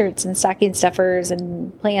like t-shirts and stocking stuffers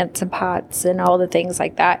and plants and pots and all the things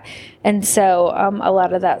like that. And so a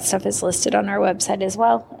lot of that stuff is listed on our website as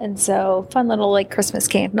well. And so fun little like Christmas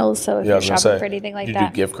candles. So if Yeah, I you're was gonna shopping say, for anything like you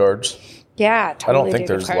that. do gift cards? Yeah, totally. I don't think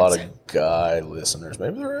do there's gift a lot cards. of guy listeners.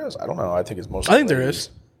 Maybe there is. I don't know. I think it's mostly I think there ladies. is.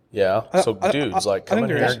 Yeah. So dudes, like, I come think in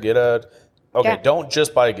there here is. and get a. Okay, Yeah. don't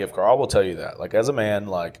just buy a gift card. I will tell you that. Like, as a man,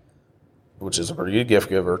 like, which is a pretty good gift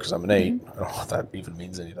giver because I'm an 8. Mm-hmm. I don't know if that even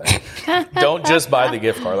means anything. Don't just buy the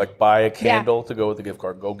gift card. Like, buy a candle to go with the gift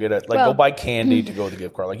card. Go get it. Like, Well- go buy candy to go with the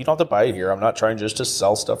gift card. Like, you don't have to buy it here. I'm not trying just to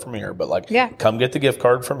sell stuff from here, but like, Yeah. come get the gift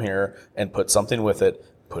card from here and put something with it.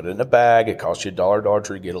 Put it in a bag. It costs you $1 Dollar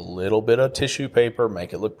Tree. Get a little bit of tissue paper.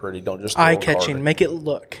 Make it look pretty. Don't just throw a Eye card. catching. Make it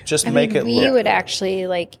look. Just I make mean, it we look. would actually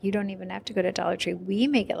like, you don't even have to go to Dollar Tree. We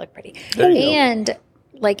make it look pretty. There you go. And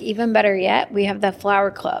like, even better yet, we have the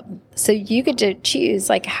flower club. So you get to choose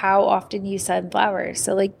like how often you send flowers.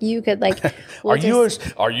 So like you could like, we'll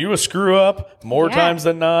Are you a screw up more Yeah. times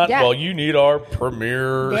than not? Yeah. Well, you need our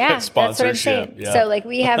premier yeah, that's what I'm sponsorship. saying. Yeah. So like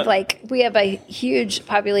we have a huge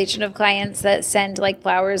population of clients that send like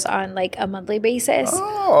flowers on like a monthly basis.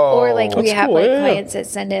 Oh, or like we that's have cool, like yeah. clients that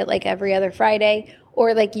send it like every other Friday.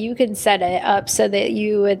 Or like you can set it up so that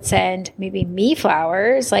you would send maybe me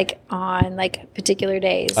flowers like on like particular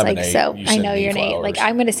days. I'm an Like 8. so You I send know me you're an 8. Like flowers.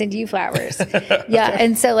 I'm gonna send you flowers. Yeah.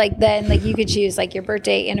 And so like then like you could choose like your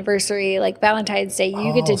birthday, anniversary, like Valentine's Day,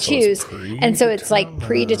 you get to so it's choose. And so it's like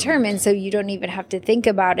predetermined, so you don't even have to think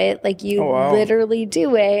about it. Like you literally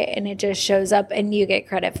do it and it just shows up and you get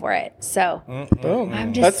credit for it. So Boom.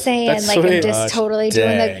 I'm just saying, that's like, I'm sweet. just Gosh, totally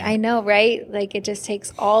doing dang. the, I know, right? Like, it just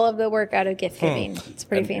takes all of the work out of gift giving. It's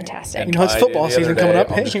pretty fantastic. You know, it's football The other season coming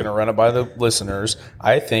up. I'm Hey. just going to run it by the listeners.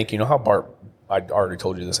 I think, you know how I already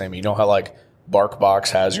told you this, Amy. You know how like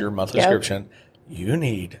BarkBox has your monthly Yep. subscription? You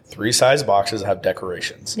need 3 size boxes that have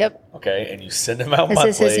decorations. Yep. Okay, and you send them out This monthly.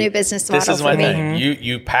 is his new business This model is my for me. thing.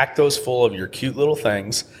 You pack those full of your cute little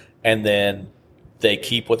things, and then they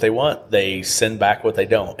keep what they want. They send back what they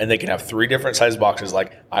don't, and they can have 3 different size boxes.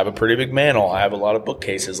 Like, I have a pretty big mantle. I have a lot of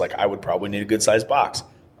bookcases. Like, I would probably need a good size box.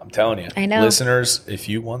 I'm telling you. I know. Listeners, if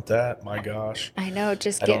you want that, my gosh, I know.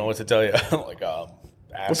 Just I get. don't know what to tell you. Like, ask,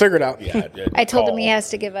 We'll figure it out. Yeah, I told him he call. has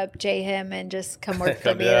to give up J-Him and just come work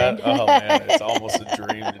for me. Yeah. Then. Oh man, it's almost a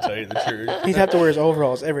dream to tell you the truth. He'd have to wear his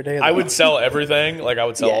overalls every day. I would sell everything. Like, I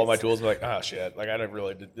would sell all Yes. my tools and be like, oh shit, like I didn't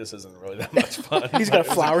really. This isn't really that much fun. He's got a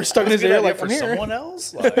flower stuck in his Good ear. idea Like, for I'm here. someone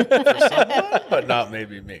else, like, for someone, but not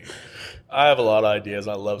maybe me. I have a lot of ideas.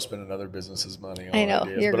 I love spending other businesses' money on I know.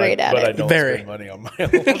 ideas. You're but great at but it. I don't Very. spend money on my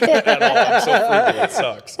own at all. I'm so frugal, it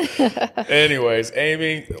sucks. Anyways,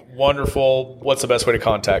 Amy, wonderful. What's the best way to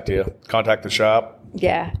contact you? Contact the shop?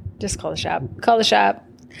 Yeah. Just call the shop. Call the shop.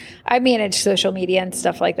 I manage social media and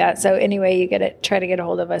stuff like that. So anyway, you get it. Try to get a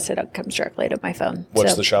hold of us. It comes directly to my phone.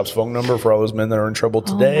 What's So- the shop's phone number for all those men that are in trouble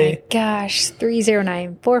Oh today? my gosh,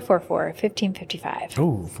 309-444-1555.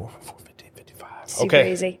 Ooh, 444-1555. Super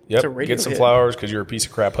Okay. easy. Yep. a radio Get some hit. flowers because you're a piece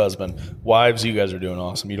of crap husband. Wives, you guys are doing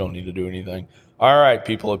awesome. You don't need to do anything. All right,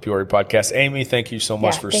 people of Peoria Podcast. Amy, thank you so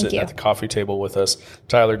much Yeah, for thank sitting you. at the coffee table with us.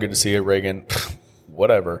 Tyler, good to see you. Reagan,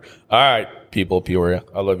 whatever. All right, people of Peoria.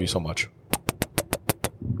 I love you so much.